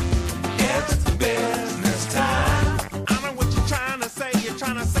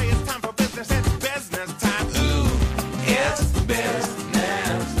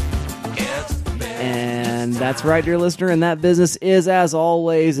 And that's right, dear listener, and that business is, as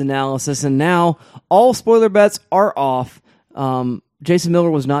always, analysis. And now, all spoiler bets are off. Jason Miller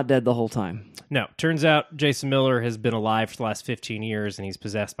was not dead the whole time. No, turns out Jason Miller has been alive for the last 15 years, and he's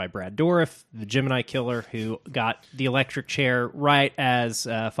possessed by Brad Dourif, the Gemini killer, who got the electric chair right as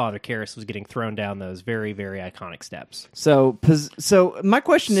Father Karras was getting thrown down those very, very iconic steps. So my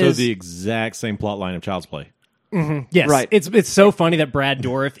question is... So the exact same plot line of Child's Play. Yes, right. It's so funny that Brad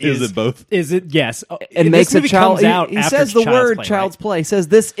Dourif Is it both? Is it? Yes, and makes a child. Comes out He after says the word Play, Child's right? Play. He says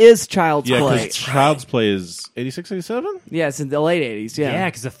this is Child's Yeah, Play. because Child's Play is 86, 87? Yeah, it's in the late 80s. Yeah,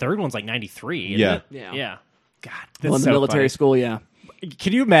 because the third one's like 93. Isn't Yeah. it? Yeah. yeah. God, that's Well, in the so military funny. school, yeah.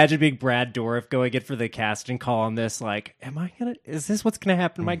 Can you imagine being Brad Dourif going in for the casting call on this? Like, is this what's going to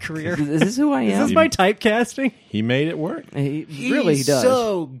happen in my career? Is this who I Is am? this my typecasting? He made it work. He He's does.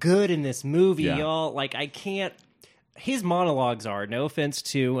 so good in this movie, Yeah. y'all. Like, I can't. His monologues are, no offense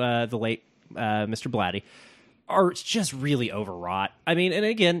to the late Mr. Blatty, are just really overwrought. I mean, and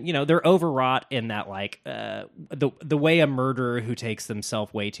again, they're overwrought in that, like, the way a murderer who takes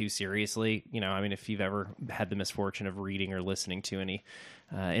themselves way too seriously. I mean, if you've ever had the misfortune of reading or listening to any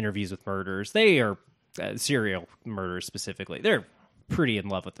interviews with murderers, they are serial murderers specifically. They're pretty in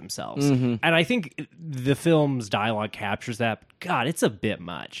love with themselves, and I think the film's dialogue captures that. God, it's a bit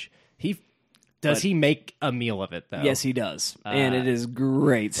much. Does he make a meal of it, though? Yes, he does. And it is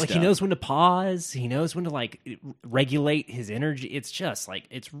great stuff. Like, he knows when to pause. He knows when to, like, regulate his energy. It's just,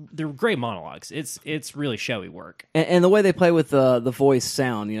 like, they're great monologues. It's really showy work. And the way they play with the voice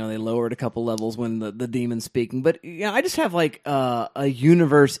sound, they lower it a couple levels when the demon's speaking. But I just have, like, a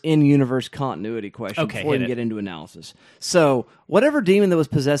in-universe continuity question Okay, before we hit can it. get into analysis. So, whatever demon that was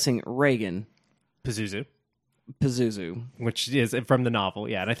possessing Reagan, Pazuzu, which is from the novel,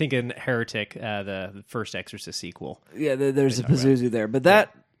 yeah. And I think in Heretic, the first Exorcist sequel. yeah, there's a Pazuzu there. But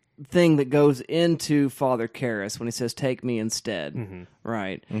that thing that goes into Father Karras when he says, "Take me instead,"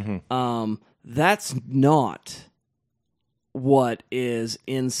 right? That's not what is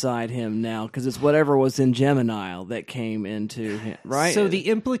inside him now, because it's whatever was in Gemini that came into him, right? So the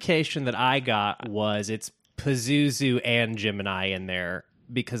implication that I got was it's Pazuzu and Gemini in there,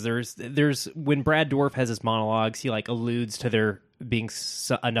 because there's when Brad Dourif has his monologues, he, like, alludes to there being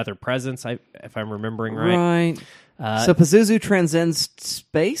another presence, if I'm remembering right. Right. So Pazuzu transcends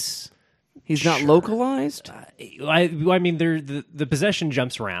space? He's not localized? I mean, the possession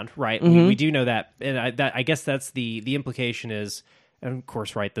jumps around, right? We do know that, and I guess that's the implication is, and of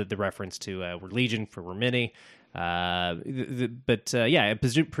course, right, the reference to we're Legion for we're many, but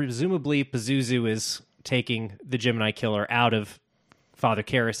presumably Pazuzu is taking the Gemini killer out of Father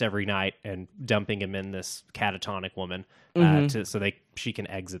Karras every night and dumping him in this catatonic woman so she can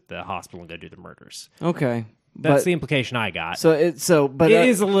exit the hospital and go do the murders. Okay. That's the implication I got. It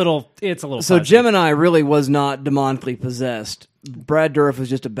is a little. So So Gemini really was not demonically possessed. Brad Dourif was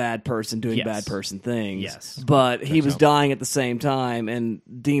just a bad person doing Yes. bad person things. Yes. But he was dying at the same time, and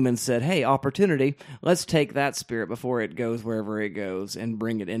demons said, "Hey, opportunity! Let's take that spirit before it goes wherever it goes and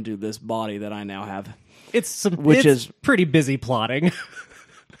bring it into this body that I now have." It's Which is pretty busy plotting,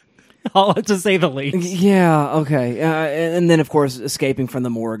 all to say the least. Yeah. Okay. And then, of course, escaping from the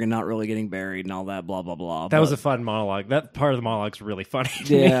morgue and not really getting buried and all that. Blah blah blah. That was a fun monologue. That part of the monologue's really funny.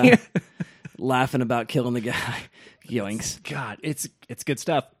 To me. yeah. Laughing about killing the guy. Yoinks. God, it's good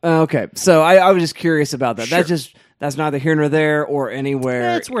stuff. Okay, so I was just curious about that. Sure. That's neither here nor there or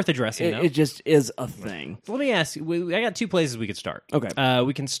anywhere. It's worth addressing. It just is a thing. So let me ask you. I got two places we could start. Okay.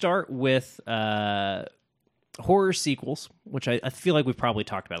 We can start with horror sequels, which I feel like we've probably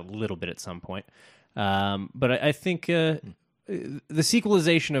talked about a little bit at some point. But I think the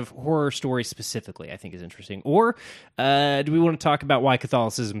sequelization of horror stories specifically, I think, is interesting. Or do we want to talk about why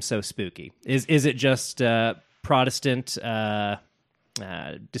Catholicism is so spooky? Is it just Protestant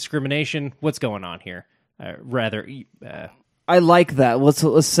discrimination. What's going on here? I like that.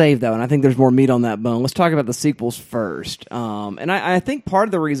 Let's save that one. I think there's more meat on that bone. Let's talk about the sequels first. And I think part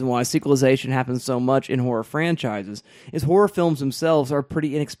of the reason why sequelization happens so much in horror franchises is horror films themselves are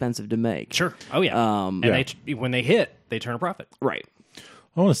pretty inexpensive to make. Sure. Oh yeah. And when they hit, they turn a profit. Right.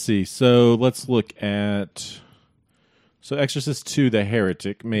 I want to see. So let's look at. So Exorcist 2: The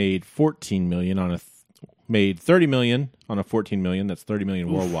Heretic made $14 million made $30 million on a $14 million. That's $30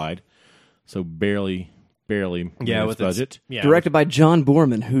 million worldwide. So barely with budget. Directed by John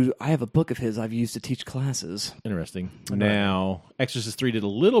Boorman, who I have a book of his I've used to teach classes. Interesting. Now, Exorcist 3 did a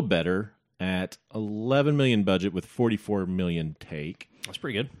little better at $11 million budget with $44 million take. That's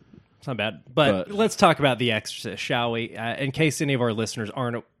pretty good. It's not bad. But let's talk about The Exorcist, shall we? In case any of our listeners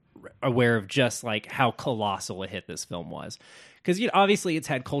aren't aware of just like how colossal a hit this film was. Because obviously it's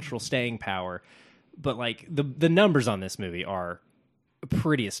had cultural staying power, but like the numbers on this movie are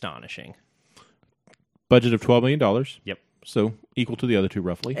pretty astonishing. Budget of $12 million. Yep. So equal to the other two,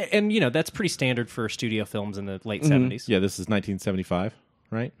 roughly. And that's pretty standard for studio films in the late 70s. Yeah, this is 1975,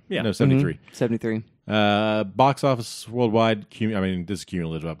 right? Yeah. No, 73. 73. Box office worldwide, this is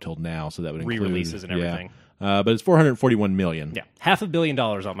cumulative up till now, so that would include... Re-releases and everything. But it's $441 million. Yeah, $500 million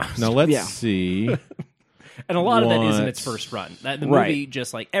almost. Now, let's see... And a lot of that is in its first run. The movie,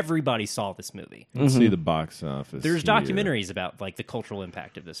 just like everybody saw this movie. Let's see the box office. There's here. documentaries about like the cultural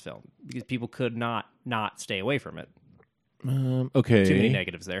impact of this film because people could not stay away from it. Okay. Too many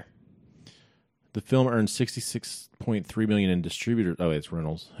negatives there. The film earned $66.3 million in distributor. Oh, it's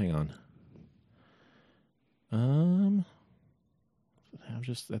rentals. Hang on.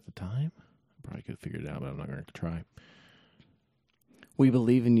 Just at the time, I probably could have figured it out, but I'm not going to try. We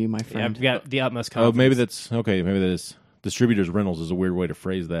believe in you, my friend. Yeah, I've got the utmost confidence. Oh, maybe that's okay. Maybe that is distributors rentals is a weird way to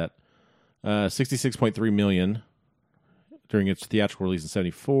phrase that. $66.3 million during its theatrical release in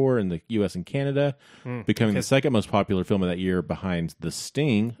 '74 in the U.S. and Canada, becoming the second most popular film of that year behind The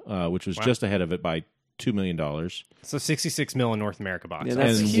Sting, which was just ahead of it by $2 million. So $66 million in North America box office.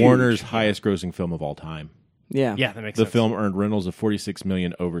 that's and huge. Warner's highest-grossing film of all time. Yeah. Yeah, that makes The sense. film earned rentals of $46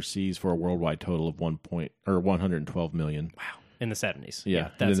 million overseas for a worldwide total of $112 million. Wow. In the 70s. Yeah,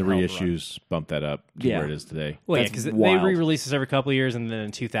 and that's then the a hell of a run. reissues bumped that up to where it is today. Well, yeah, That's because they wild. re-release this every couple of years, and then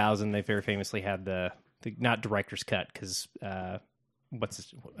in 2000 they very famously had the not director's cut because what's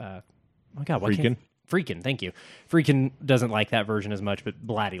this? Oh my God, why can't Freakin', thank you. Freakin' doesn't like that version as much, but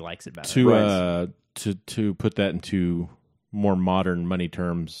Blatty likes it better. To put that into more modern money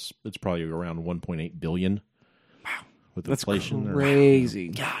terms, it's probably around $1.8 billion. Wow, with inflation. Crazy.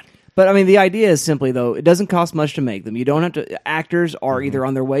 God. But I mean, the idea is simply though, it doesn't cost much to make them. You don't have to. Actors are either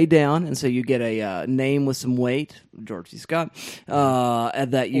on their way down, and so you get a name with some weight, George C. Scott,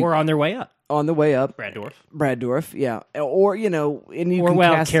 and that you Or on their way up. on the way up, Brad Dourif. yeah, or and you Or can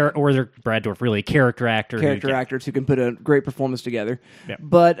well, cast or they're Brad Dourif, really character actor. actors who can put a great performance together. Yeah.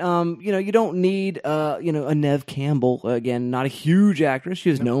 But you don't need a Neve Campbell, again, not a huge actress. She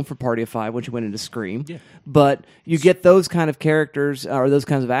was known for Party of Five when she went into Scream. Yeah. But you get those kind of characters or those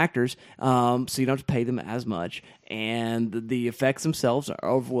kinds of actors, so you don't have to pay them as much. And the effects themselves are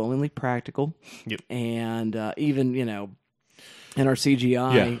overwhelmingly practical. Yep. And even in our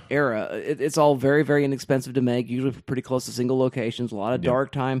CGI era, it's all very, very inexpensive to make. Usually pretty close to single locations. A lot of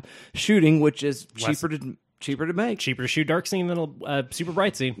dark time shooting, which is cheaper to make. Cheaper to shoot dark scene than a super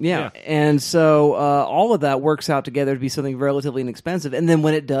bright scene. Yeah. And so all of that works out together to be something relatively inexpensive. And then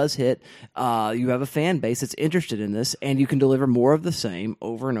when it does hit, you have a fan base that's interested in this, and you can deliver more of the same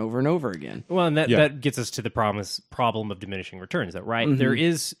over and over and over again. Well, and that gets us to the problem of diminishing returns, though, right? There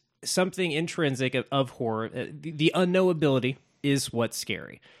is something intrinsic of horror. The unknowability is what's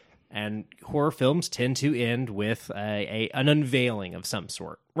scary. And horror films tend to end with an unveiling of some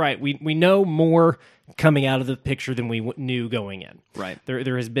sort. Right. We know more coming out of the picture than we knew going in. Right.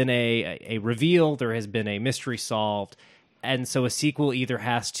 There has been a reveal. There has been a mystery solved. And so a sequel either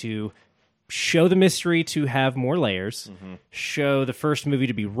has to show the mystery to have more layers, show the first movie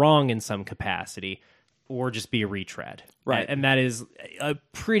to be wrong in some capacity, or just be a retread. Right. And that is a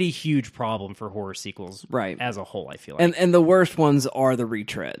pretty huge problem for horror sequels as a whole, I feel like. And the worst ones are the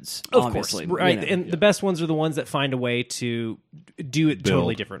retreads, Of obviously. course, right? And the best ones are the ones that find a way to do it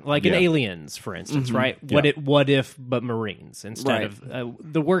totally different, like in Aliens, for instance, right? What if, but Marines instead of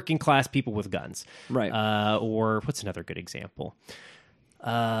the working class people with guns, Right? Or what's another good example?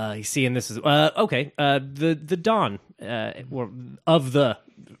 You see, and this is the Dawn of the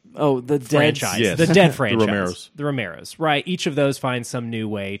the dead franchise, Yes. the Dead franchise, The Romeros. the Romeros, right? Each of those finds some new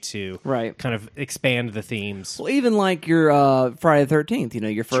way to Right. kind of expand the themes. Well, even like your Friday the 13th,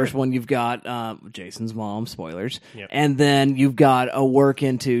 your first one, you've got Jason's mom, spoilers, Yep. and then you've got a work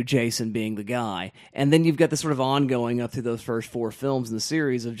into Jason being the guy, and then you've got this sort of ongoing up through those first 4 films in the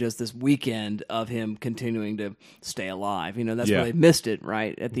series of just this weekend of him continuing to stay alive. That's Yeah. where they missed it,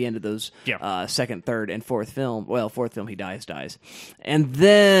 right, at the end of those Yeah. second, third, and fourth film. Well, fourth film, he dies. And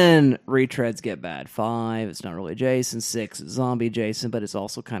then retreads get bad. 5, it's not really Jason. 6, it's zombie Jason, but it's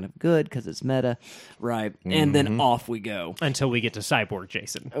also kind of good because it's meta, right? And then off we go. Until we get to Cyborg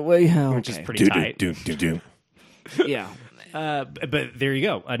Jason, Well, yeah, which is okay. pretty tight. Yeah. But there you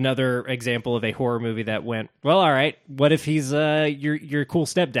go. Another example of a horror movie that went, well, all right, what if he's your cool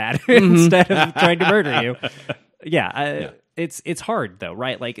stepdad instead of trying to murder you? It's hard though,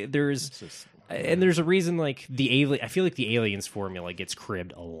 right? Like there's a reason like I feel like the Aliens formula gets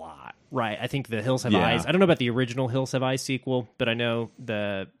cribbed a lot, right? I think the Hills Have Yeah. Eyes. I don't know about the original Hills Have Eyes sequel, but I know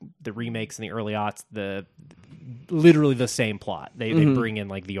the remakes in the early aughts, literally the same plot. They bring in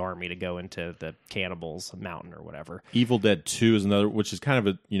like the army to go into the cannibals mountain or whatever. Evil Dead 2 is another, which is kind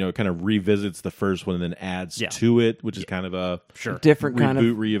of kind of revisits the first one and then adds to it, which is kind of a Different reboot, kind of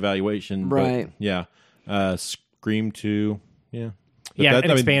reevaluation. Right. But, yeah. Scream 2. Yeah. But Yeah, that-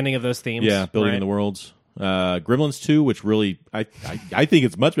 and I mean, expanding of those themes. Yeah, building right? in the worlds. Gremlins 2, which really I think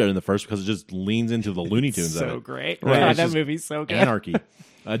it's much better than the first because it just leans into the Looney Tunes of So it. great. Right, God, it's that just movie's so good. Anarchy.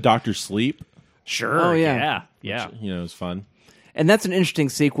 Doctor Sleep, Sure. Oh, yeah. Yeah. it's fun. And that's an interesting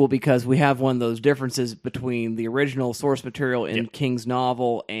sequel because we have one of those differences between the original source material in King's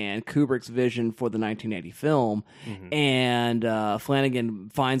novel and Kubrick's vision for the 1980 film. And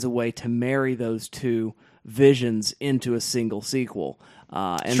Flanagan finds a way to marry those two visions into a single sequel.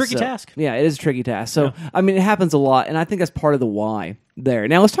 And Tricky task. Yeah, it is a tricky task. So, I mean, it happens a lot, and I think that's part of the why there.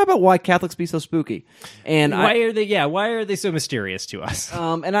 Now, let's talk about why Catholics be so spooky. And Why are they so mysterious to us?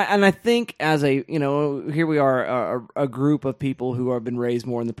 and I think as a here we are a group of people who have been raised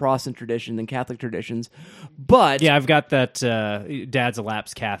more in the Protestant tradition than Catholic traditions, but Yeah, I've got that dad's a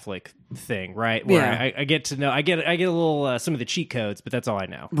lapsed Catholic thing, right? Where Yeah. I get to know, I get a little some of the cheat codes, but that's all I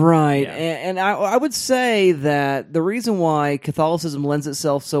know. right, Yeah. and I would say that the reason why Catholicism lends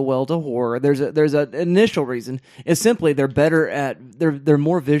itself so well to horror, there's an initial reason, is simply they're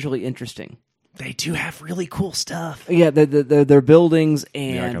more visually interesting. They do have really cool stuff. Yeah, their buildings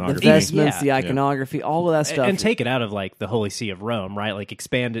and the iconography. vestments, Yeah. the iconography, all of that stuff. And take it out of like the Holy See of Rome, right? Like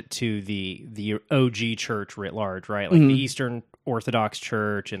expand it to the OG church writ large, right? Like the Eastern Orthodox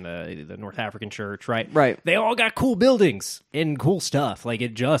Church and the North African Church, right? Right. They all got cool buildings and cool stuff. Like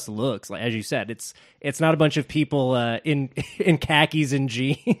it just looks like, as you said, it's not a bunch of people in khakis and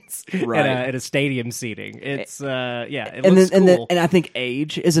jeans Right. at a stadium seating. It's it and looks then, cool. and I think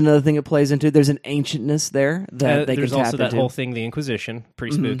age is another thing it plays into. There's an ancientness there that they there's can tap also that into. whole thing, the Inquisition,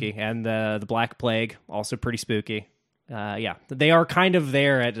 pretty spooky, and the Black Plague, also pretty spooky. They are kind of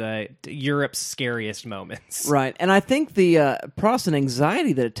there at Europe's scariest moments. Right, and I think the Protestant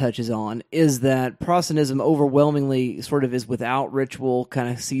anxiety that it touches on is that Protestantism overwhelmingly sort of is without ritual, kind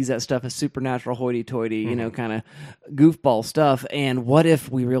of sees that stuff as supernatural hoity-toity, kind of goofball stuff, and what if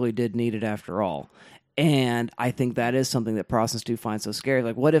we really did need it after all? And I think that is something that Protestants do find so scary.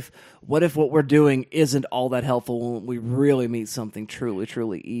 Like, what if what we're doing isn't all that helpful when we really meet something truly,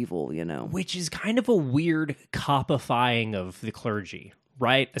 truly evil, Which is kind of a weird copifying of the clergy,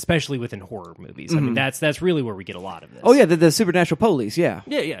 right? Especially within horror movies. I mean, that's really where we get a lot of this. Oh, yeah, the supernatural police, yeah.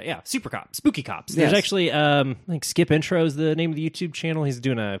 Yeah. Super cops, spooky cops. There's Yes. actually, I think Skip Intro is the name of the YouTube channel. He's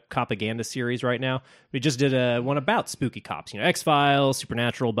doing a propaganda series right now. We just did one about spooky cops. X-Files,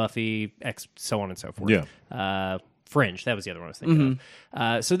 Supernatural, Buffy, so on and so forth. Yeah. Fringe, that was the other one I was thinking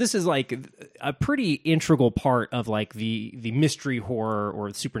of. So this is like a pretty integral part of like the mystery horror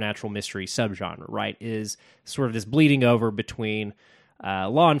or the supernatural mystery subgenre, right? Is sort of this bleeding over between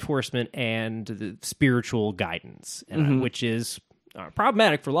law enforcement and the spiritual guidance, which is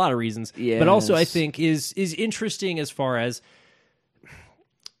problematic for a lot of reasons, but also I Yes. think is interesting as far as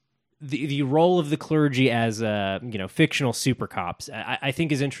the role of the clergy as fictional super cops. I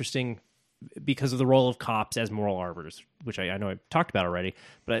think is interesting because of the role of cops as moral arbiters, which I know I've talked about already.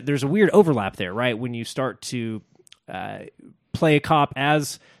 But there's a weird overlap there, right? When you start to play a cop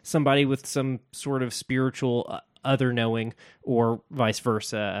as somebody with some sort of spiritual other knowing, or vice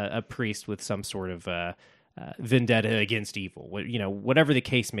versa, a priest with some sort of vendetta against evil. Whatever the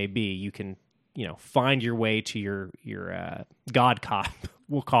case may be, you can find your way to your god cop.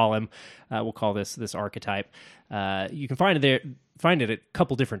 We'll call him. We'll call this archetype. You can find it a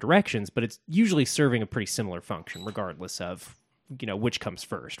couple different directions, but it's usually serving a pretty similar function, regardless of which comes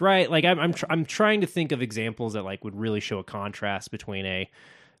first, right? Like I'm trying to think of examples that like would really show a contrast between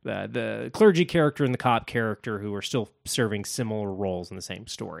the clergy character and the cop character who are still serving similar roles in the same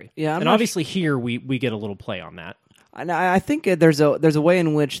story. Yeah, and obviously here we get a little play on that. And I think there's a way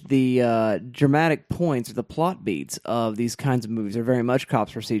in which the dramatic points or the plot beats of these kinds of movies are very much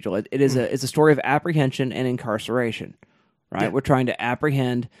cops procedural. It's a story of apprehension and incarceration, right? Yeah. We're trying to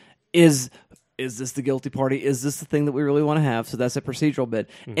apprehend is this the guilty party? Is this the thing that we really want to have? So that's a procedural bit.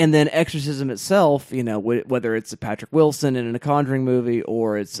 And then exorcism itself, whether it's a Patrick Wilson in a Conjuring movie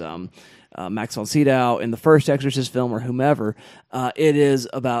or it's Max von Sydow in the first Exorcist film or whomever, it is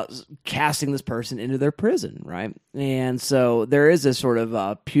about casting this person into their prison, right? And so there is a sort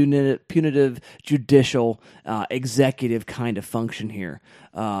of punitive judicial executive kind of function here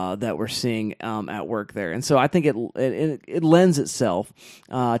that we're seeing at work there. And so I think it lends itself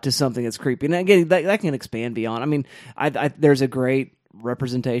to something that's creepy. And again, that can expand beyond. I mean, there's a great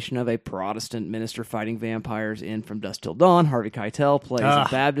representation of a Protestant minister fighting vampires in From Dusk Till Dawn. Harvey Keitel plays a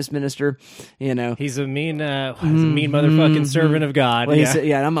Baptist minister. He's a mean motherfucking servant of God.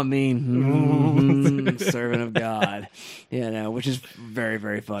 Well, I'm a mean servant of God. Which is very,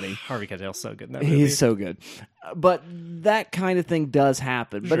 very funny. Harvey Keitel's so good in that movie. He's so good. But that kind of thing does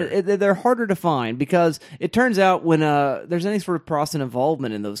happen. But they're harder to find because it turns out when there's any sort of Protestant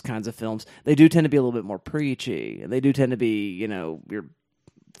involvement in those kinds of films, they do tend to be a little bit more preachy. They do tend to be, your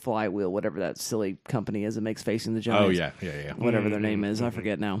Flywheel, whatever that silly company is that makes Facing the Giants. Oh, yeah. Whatever their name is. I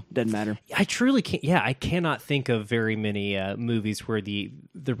forget now. Doesn't matter. I truly can't. Yeah, I cannot think of very many movies where the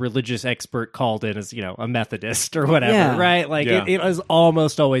religious expert called in as a Methodist or whatever, right? Like it was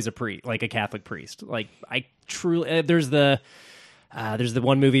almost always a Catholic priest. Like I truly there's the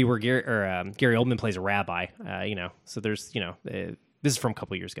one movie where Gary Oldman plays a rabbi. So there's this is from a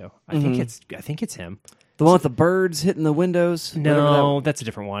couple years ago. I think it's him. The one with the birds hitting the windows? No, that's a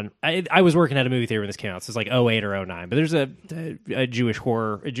different one. I was working at a movie theater when this came out, so it's like 08 or 09. But there's a Jewish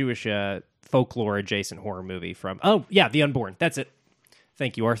folklore adjacent horror movie from The Unborn. That's it.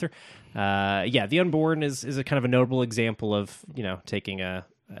 Thank you, Arthur. The Unborn is a kind of a notable example of taking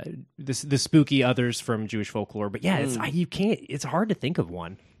the spooky others from Jewish folklore. But it's hard to think of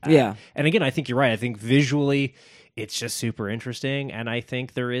one. And again, I think you're right. I think visually it's just super interesting, and I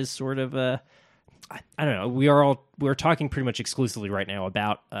think there is sort of a I don't know. We're talking pretty much exclusively right now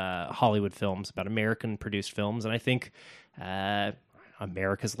about Hollywood films, about American produced films, and I think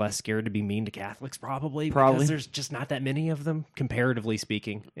America's less scared to be mean to Catholics probably because there's just not that many of them, comparatively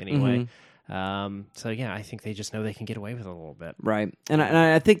speaking, anyway. I think they just know they can get away with it a little bit. Right. And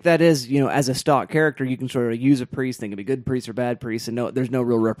I think that is, as a stock character, you can sort of use a priest, they can be good priest or bad priest, and there's no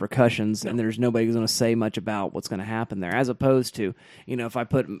real repercussions, and there's nobody who's going to say much about what's going to happen there. As opposed to, if I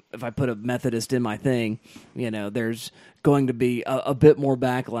put a Methodist in my thing, there's going to be a bit more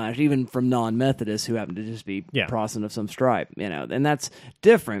backlash, even from non-Methodists who happen to just be Protestant of some stripe, and that's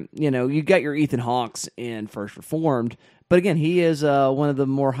different. You got your Ethan Hawke's in First Reformed, but again, he is one of the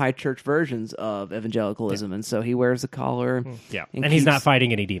more high church versions of evangelicalism, and so he wears a collar. And he's not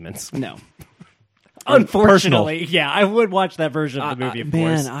fighting any demons. No. Unfortunately, I would watch that version of the movie, of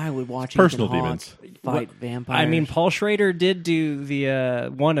course. Man, I would watch Personal Ethan Hawke demons fight vampires. I mean, Paul Schrader did do the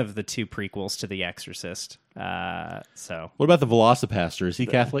one of the two prequels to The Exorcist. So, what about the Velocipaster? Is he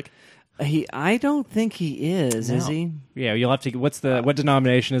Catholic? I don't think he is. No. Is he? Yeah, you'll have to. What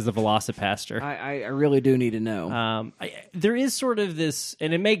denomination is the Velocipaster? I really do need to know. There is sort of this,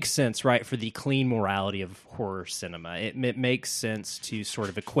 and it makes sense, right, for the clean morality of horror cinema. It makes sense to sort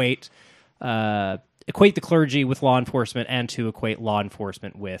of equate the clergy with law enforcement and to equate law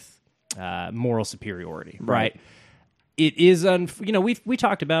enforcement with moral superiority, right? It is, we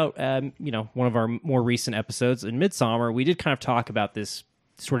talked about, one of our more recent episodes in Midsommar, we did kind of talk about this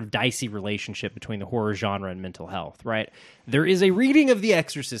sort of dicey relationship between the horror genre and mental health, right? There is a reading of The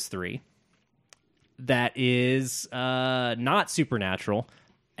Exorcist 3 that is not supernatural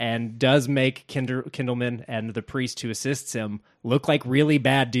and does make Kindleman and the priest who assists him look like really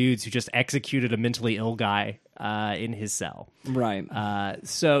bad dudes who just executed a mentally ill guy in his cell. Right.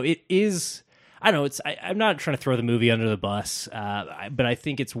 So it is... I don't know. I'm not trying to throw the movie under the bus, but I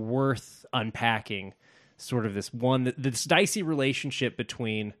think it's worth unpacking sort of this dicey relationship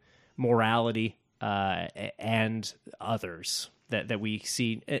between morality and others that we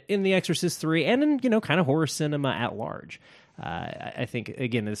see in The Exorcist 3 and in kind of horror cinema at large. I think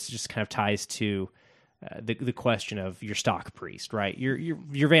again this just kind of ties to the question of your stock priest, right?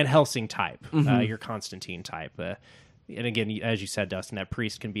 Your Van Helsing type, your Constantine type. And again, as you said, Dustin, that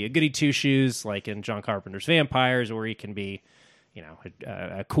priest can be a goody two shoes, like in John Carpenter's Vampires, or he can be,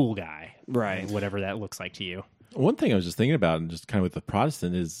 a cool guy, right? Whatever that looks like to you. One thing I was just thinking about, and just kind of with the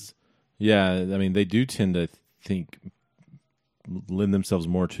Protestant, is, I mean, they do tend to lend themselves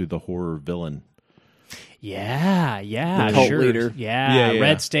more to the horror villain. Yeah, The cult leader. Yeah,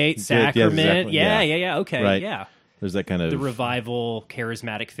 Red State, Sacrament. exactly. Yeah, okay, Right. yeah. There's that kind of The revival,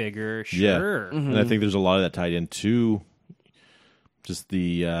 charismatic figure, Yeah. sure. And I think there's a lot of that tied into just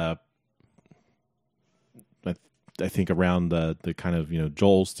the I think around the kind of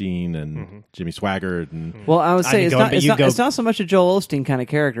Joel Osteen and Jimmy Swaggart and Well, I would say mean, it's not so much a Joel Osteen kind of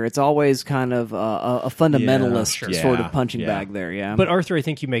character. It's always kind of a fundamentalist sure. sort Yeah, of punching yeah. bag there. Yeah, But Arthur, I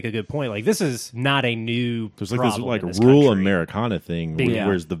think you make a good point. Like, this is not a new there's like problem this in this rural country. Americana thing, Yeah.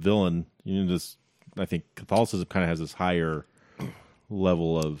 whereas the villain, I think Catholicism kind of has this higher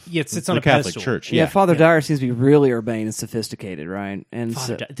level of Yeah, it sits the on a Catholic pedestal. Church. yeah. Father Dyer seems to be really urbane and sophisticated, right? And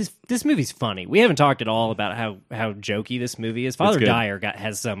so, This movie's funny. We haven't talked at all about how jokey this movie is. Father good. Dyer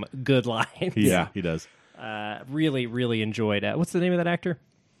has some good lines. Yeah, he does. Really, really enjoyed it. What's the name of that actor?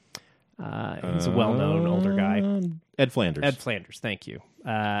 He's a well-known older guy. Ed Flanders. Ed Flanders, thank you.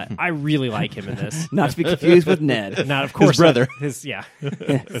 I really like him in this. not to be confused with Ned, Not, of course, brother. His yeah.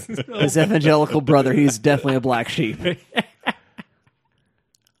 his evangelical brother. He's definitely a black sheep.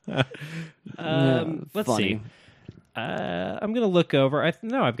 Let's funny. see. I'm gonna look over.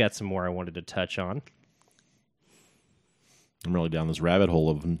 I've got some more I wanted to touch on. I'm really down this rabbit hole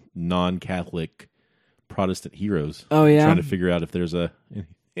of non-Catholic Protestant heroes. Oh, yeah? Trying to figure out if there's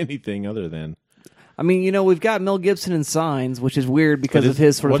anything other than. I mean, we've got Mel Gibson in Signs, which is weird because of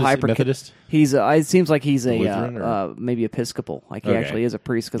his sort of what is he, hyper. Methodist? He's it seems like he's a Lutheran, or? maybe Episcopal. Like he Okay. actually is a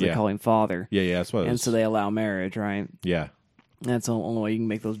priest because they Yeah. call him father, Yeah, that's what. and so they allow marriage, right? Yeah. That's the only way you can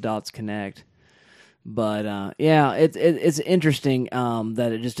make those dots connect. But it's interesting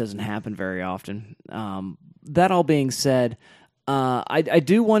that it just doesn't happen very often. That all being said, I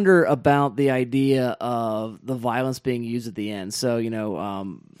do wonder about the idea of the violence being used at the end. So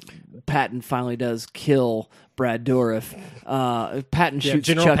Patton finally does kill Brad Dourif. Patton shoots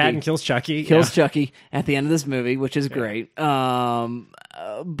General Chucky. Patton kills Chucky. Kills Chucky at the end of this movie, which is great.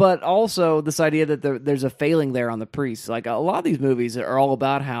 But also this idea that there's a failing there on the priests. Like a lot of these movies are all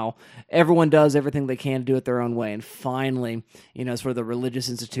about how everyone does everything they can to do it their own way, and finally, sort of the religious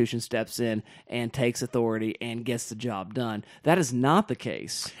institution steps in and takes authority and gets the job done. That is not the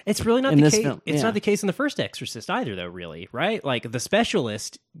case. It's really not in the this case. film. It's Yeah. not the case in the first Exorcist either, though. Really, right? Like the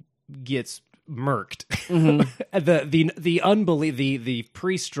specialist gets murked. The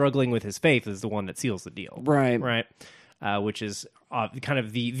priest struggling with his faith is the one that seals the deal. Right. Which is kind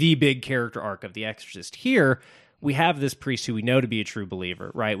of the big character arc of The Exorcist. Here, we have this priest who we know to be a true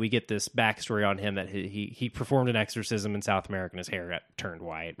believer, right? We get this backstory on him that he performed an exorcism in South America and his hair got turned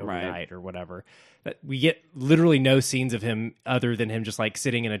white overnight or whatever. But we get literally no scenes of him other than him just like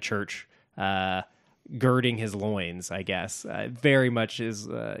sitting in a church, girding his loins, I guess. Very much is,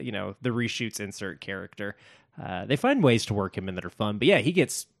 the reshoots insert character. They find ways to work him in that are fun. But yeah, he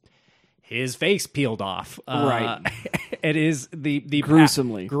gets his face peeled off. Right. It is the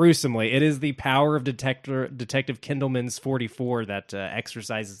Gruesomely. gruesomely. It is the power of Detective Kindleman's 44 that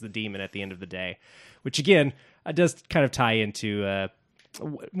exorcises the demon at the end of the day, which again does kind of tie into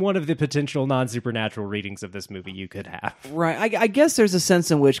one of the potential non-supernatural readings of this movie you could have. Right. I guess there's a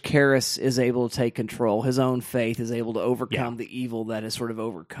sense in which Karras is able to take control. His own faith is able to overcome the evil that has sort of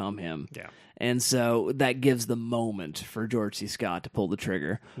overcome him. Yeah. And so that gives the moment for George C. Scott to pull the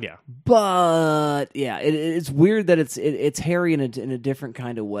trigger. Yeah. But yeah, it's weird that it's hairy in a different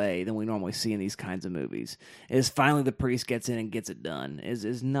kind of way than we normally see in these kinds of movies. Is finally the priest gets in and gets it done.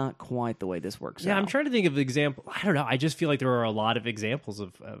 Is not quite the way this works Yeah, out. I'm trying to think of the example. I don't know. I just feel like there are a lot of examples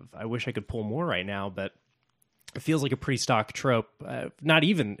of I wish I could pull more right now, but it feels like a pretty stock trope, not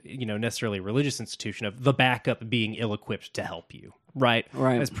even necessarily a religious institution, of the backup being ill-equipped to help you. Right.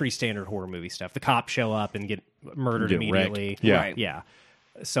 That's pretty standard horror movie stuff. The cops show up and get murdered Get immediately. wrecked. Yeah. Right. Yeah.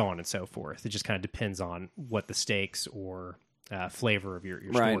 So on and so forth. It just kind of depends on what the stakes or flavor of your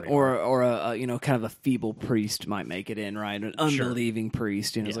Right, story. or a kind of a feeble priest might make it in, right? An unbelieving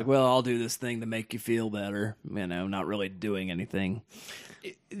priest, it's like, well, I'll do this thing to make you feel better, not really doing anything.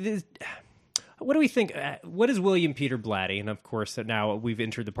 What do we think? What is William Peter Blatty? And of course, now we've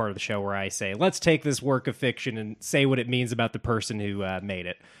entered the part of the show where I say, let's take this work of fiction and say what it means about the person who made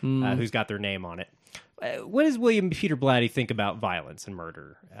it, who's got their name on it. What does William Peter Blatty think about violence and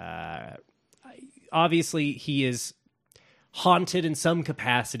murder? Obviously, he is haunted in some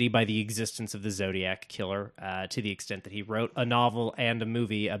capacity by the existence of the Zodiac Killer, to the extent that he wrote a novel and a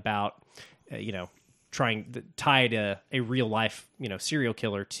movie about, trying to tie a real life, serial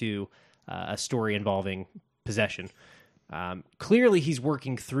killer to a story involving possession. Clearly, he's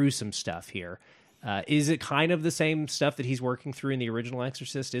working through some stuff here. Is it kind of the same stuff that he's working through in the original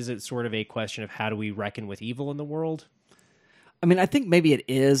Exorcist? Is it sort of a question of how do we reckon with evil in the world? I mean, I think maybe it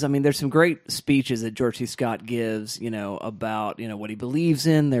is. I mean, there's some great speeches that George C. Scott gives, about, what he believes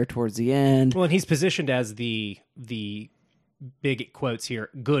in there towards the end. Well, and he's positioned as the big quotes here,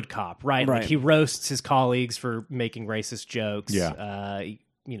 good cop, right? Right. Like he roasts his colleagues for making racist jokes. Yeah.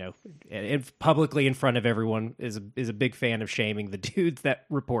 And publicly in front of everyone is a big fan of shaming the dudes that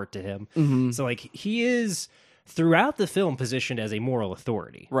report to him. Mm-hmm. So like he is throughout the film positioned as a moral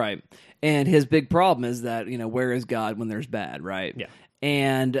authority. Right. And his big problem is that, where is God when there's bad, right? Yeah.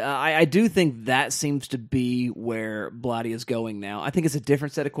 And I do think that seems to be where Blatty is going now. I think it's a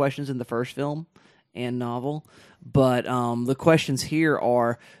different set of questions in the first film and novel. But the questions here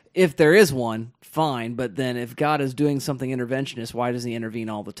are, if there is one, fine. But then if God is doing something interventionist, why does he intervene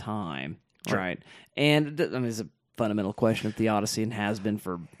all the time? Sure. Right. And I mean, it's a fundamental question of theodicy and has been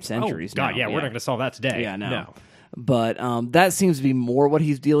for centuries God, now. yeah, we're not going to solve that today. Yeah, no. But that seems to be more what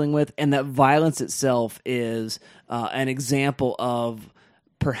he's dealing with, and that violence itself is an example of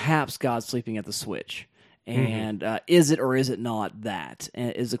perhaps God sleeping at the switch. And is it or is it not that,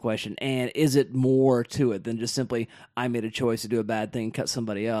 is the question. And is it more to it than just simply, I made a choice to do a bad thing and cut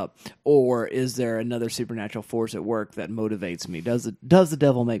somebody up? Or is there another supernatural force at work that motivates me? Does the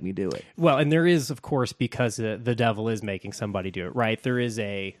devil make me do it? Well, and there is, of course, because the devil is making somebody do it, right? There is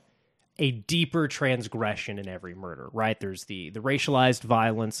a deeper transgression in every murder, right? There's the racialized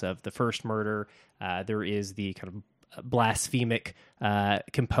violence of the first murder. There is the kind of blasphemic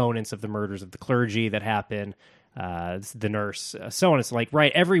components of the murders of the clergy that happen, the nurse, so on. It's like,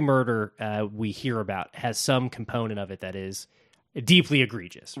 right, every murder we hear about has some component of it that is deeply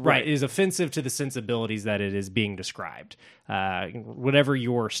egregious, right? It is offensive to the sensibilities that it is being described. Whatever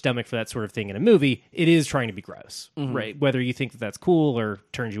your stomach for that sort of thing in a movie, it is trying to be gross, right? Whether you think that that's cool or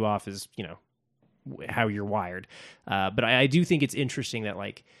turns you off is, how you're wired. But I do think it's interesting that,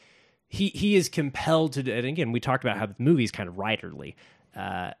 like, he is compelled to, and again, we talked about how the movie is kind of writerly.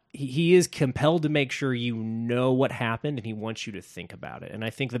 He is compelled to make sure you know what happened, and he wants you to think about it. And I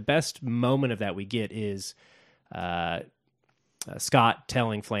think the best moment of that we get is Scott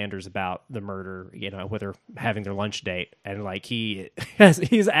telling Flanders about the murder, where they're having their lunch date, and like he's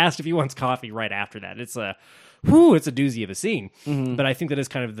asked if he wants coffee right after that. It's a doozy of a scene. Mm-hmm. But I think that is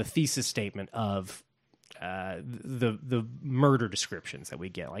kind of the thesis statement of the murder descriptions that we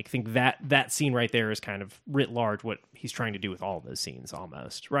get. Like, I think that scene right there is kind of writ large what he's trying to do with all of those scenes,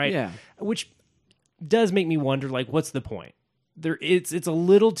 almost, right? Yeah. Which does make me wonder, like, what's the point? It's a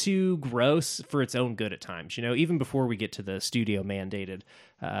little too gross for its own good at times. Even before we get to the studio mandated,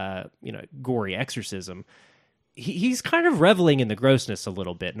 gory exorcism, he's kind of reveling in the grossness a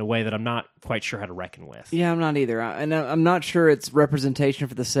little bit in a way that I'm not quite sure how to reckon with. Yeah, I'm not either. And I'm not sure it's representation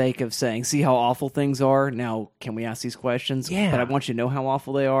for the sake of saying, see how awful things are. Now, can we ask these questions? Yeah. But I want you to know how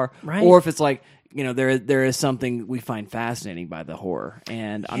awful they are. Right. Or if it's like, there is something we find fascinating by the horror.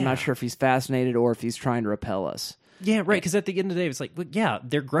 And I'm not sure if he's fascinated or if he's trying to repel us. Yeah, right, because at the end of the day, it's like, well, yeah,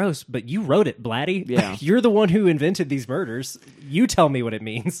 they're gross, but you wrote it, Blatty. Yeah. You're the one who invented these murders. You tell me what it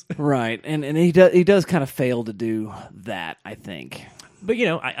means. Right, and he does kind of fail to do that, I think. But,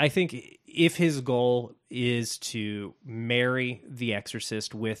 I think if his goal is to marry The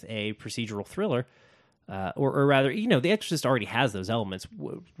Exorcist with a procedural thriller, or rather, The Exorcist already has those elements.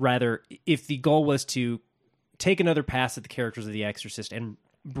 Rather, if the goal was to take another pass at the characters of The Exorcist and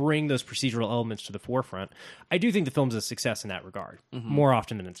bring those procedural elements to the forefront, I do think the film's a success in that regard, more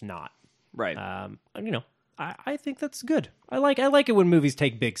often than it's not. Right. I think that's good. I like it when movies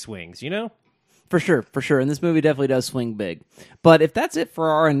take big swings, For sure. And this movie definitely does swing big. But if that's it for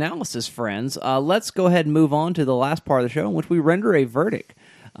our analysis, friends, let's go ahead and move on to the last part of the show in which we render a verdict.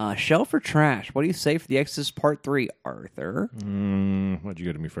 Shelf or trash? What do you say for The Exorcist Part 3, Arthur? Why'd you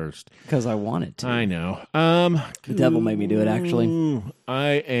go to me first? Because I wanted to. I know. The devil made me do it, actually.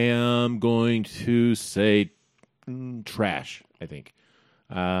 I am going to say trash, I think.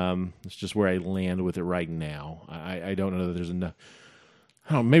 It's just where I land with it right now. I don't know that there's enough.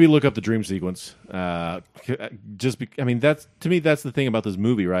 I don't know, maybe look up the dream sequence. That's to me, that's the thing about this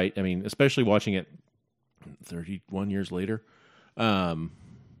movie, right? I mean, especially watching it 31 years later.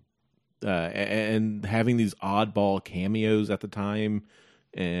 And having these oddball cameos at the time,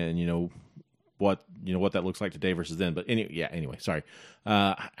 and what that looks like today versus then. But anyway, sorry.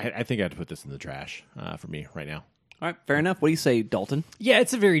 I think I have to put this in the trash for me right now. All right, fair enough. What do you say, Dalton? Yeah,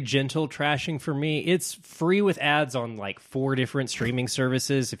 it's a very gentle trashing for me. It's free with ads on like 4 different streaming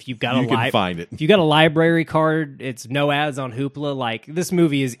services. If you've got You can find it. if you got a library card, it's no ads on Hoopla. Like, this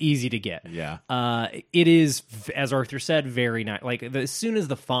movie is easy to get. Yeah. It is, as Arthur said, very nice. Like, as soon as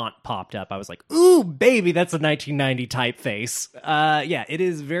the font popped up, I was like, "Ooh, baby, that's a 1990 typeface." Yeah, it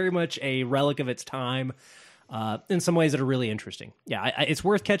is very much a relic of its time. In some ways that are really interesting. Yeah, it's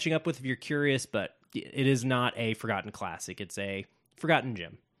worth catching up with if you're curious, but it is not a forgotten classic. It's a forgotten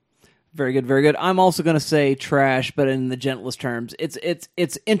gem. Very good, very good. I'm also going to say trash, but in the gentlest terms. It's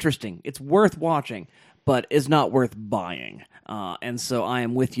interesting. It's worth watching, but is not worth buying. And so I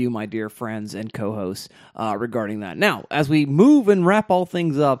am with you, my dear friends and co-hosts, regarding that. Now, as we move and wrap all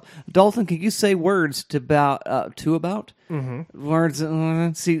things up, Dalton, can you say words to about? Mm-hmm.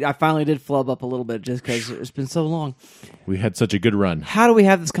 Words. See, I finally did flub up a little bit just because it's been so long. We had such a good run. How do we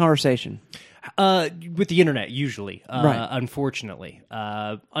have this conversation? With the internet, usually, Right. Unfortunately,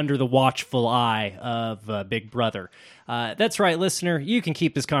 under the watchful eye of Big Brother. That's right, listener. You can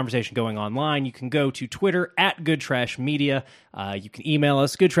keep this conversation going online. You can go to Twitter at Good Trash Media. You can email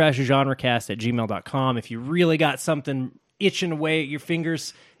us, goodtrashgenrecast@gmail.com. If you really got something itching away at your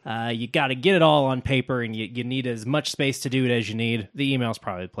fingers, you got to get it all on paper, and you need as much space to do it as you need. The email's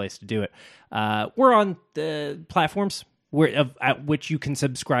probably the place to do it. We're on the platforms at which you can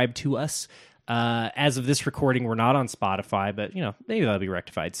subscribe to us. As of this recording, we're not on Spotify, but maybe that'll be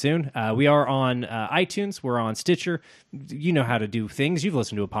rectified soon. We are on iTunes. We're on Stitcher. You know how to do things. You've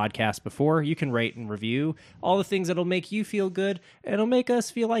listened to a podcast before. You can rate and review all the things that'll make you feel good. It'll make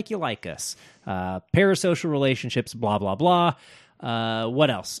us feel like you like us. Parasocial relationships, blah, blah, blah. What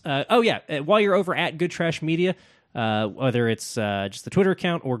else? While you're over at Good Trash Media, whether it's just the Twitter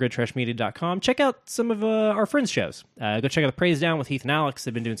account or goodtrashmedia.com, check out some of our friends' shows. Go check out the Praise Down with Heath and Alex.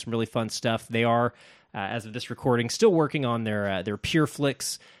 They've been doing some really fun stuff. They are, as of this recording, still working on their Pure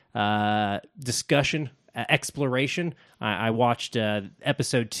Flix discussion, exploration. I watched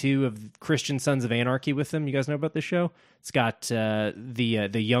episode 2 of Christian Sons of Anarchy with them. You guys know about this show? It's got the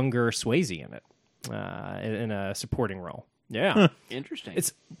younger Swayze in it in a supporting role. Yeah. Interesting.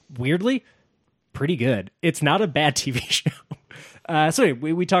 It's weirdly pretty good. It's not a bad TV show. So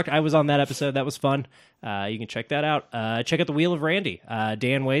anyway, we talked. I was on that episode. That was fun. You can check that out. Check out the Wheel of Randy.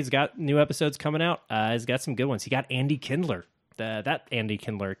 Dan Wade's got new episodes coming out. He's got some good ones. He got Andy Kindler, that Andy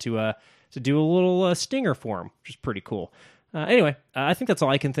Kindler, to do a little stinger for him, which is pretty cool. Anyway, I think that's all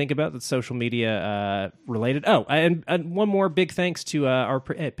I can think about that's social media related. Oh, and one more big thanks to our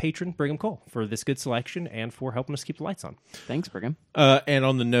patron, Brigham Cole, for this good selection and for helping us keep the lights on. Thanks, Brigham. And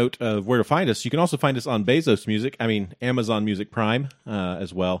on the note of where to find us, you can also find us on Amazon Music Prime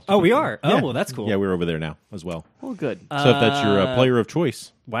as well. Oh, we are? Yeah. Oh, well, that's cool. Yeah, we're over there now as well. Well, good. So if that's your player of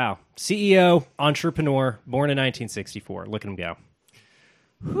choice. Wow. CEO, entrepreneur, born in 1964. Look at him go.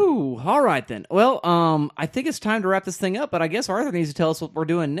 Whew, all right then. Well, I think it's time to wrap this thing up, but I guess Arthur needs to tell us what we're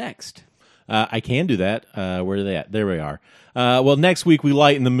doing next. I can do that. Where are they at? There we are. Well, next week we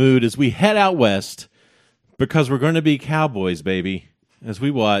lighten the mood as we head out west because we're going to be cowboys, baby, as we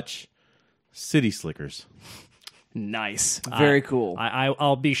watch City Slickers. Nice. Very cool.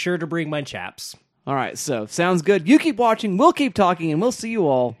 I'll be sure to bring my chaps. All right, so sounds good. You keep watching, we'll keep talking, and we'll see you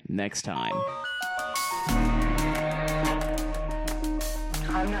all next time.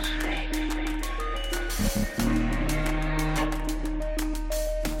 I'm afraid.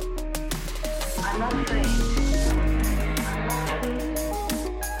 I'm afraid.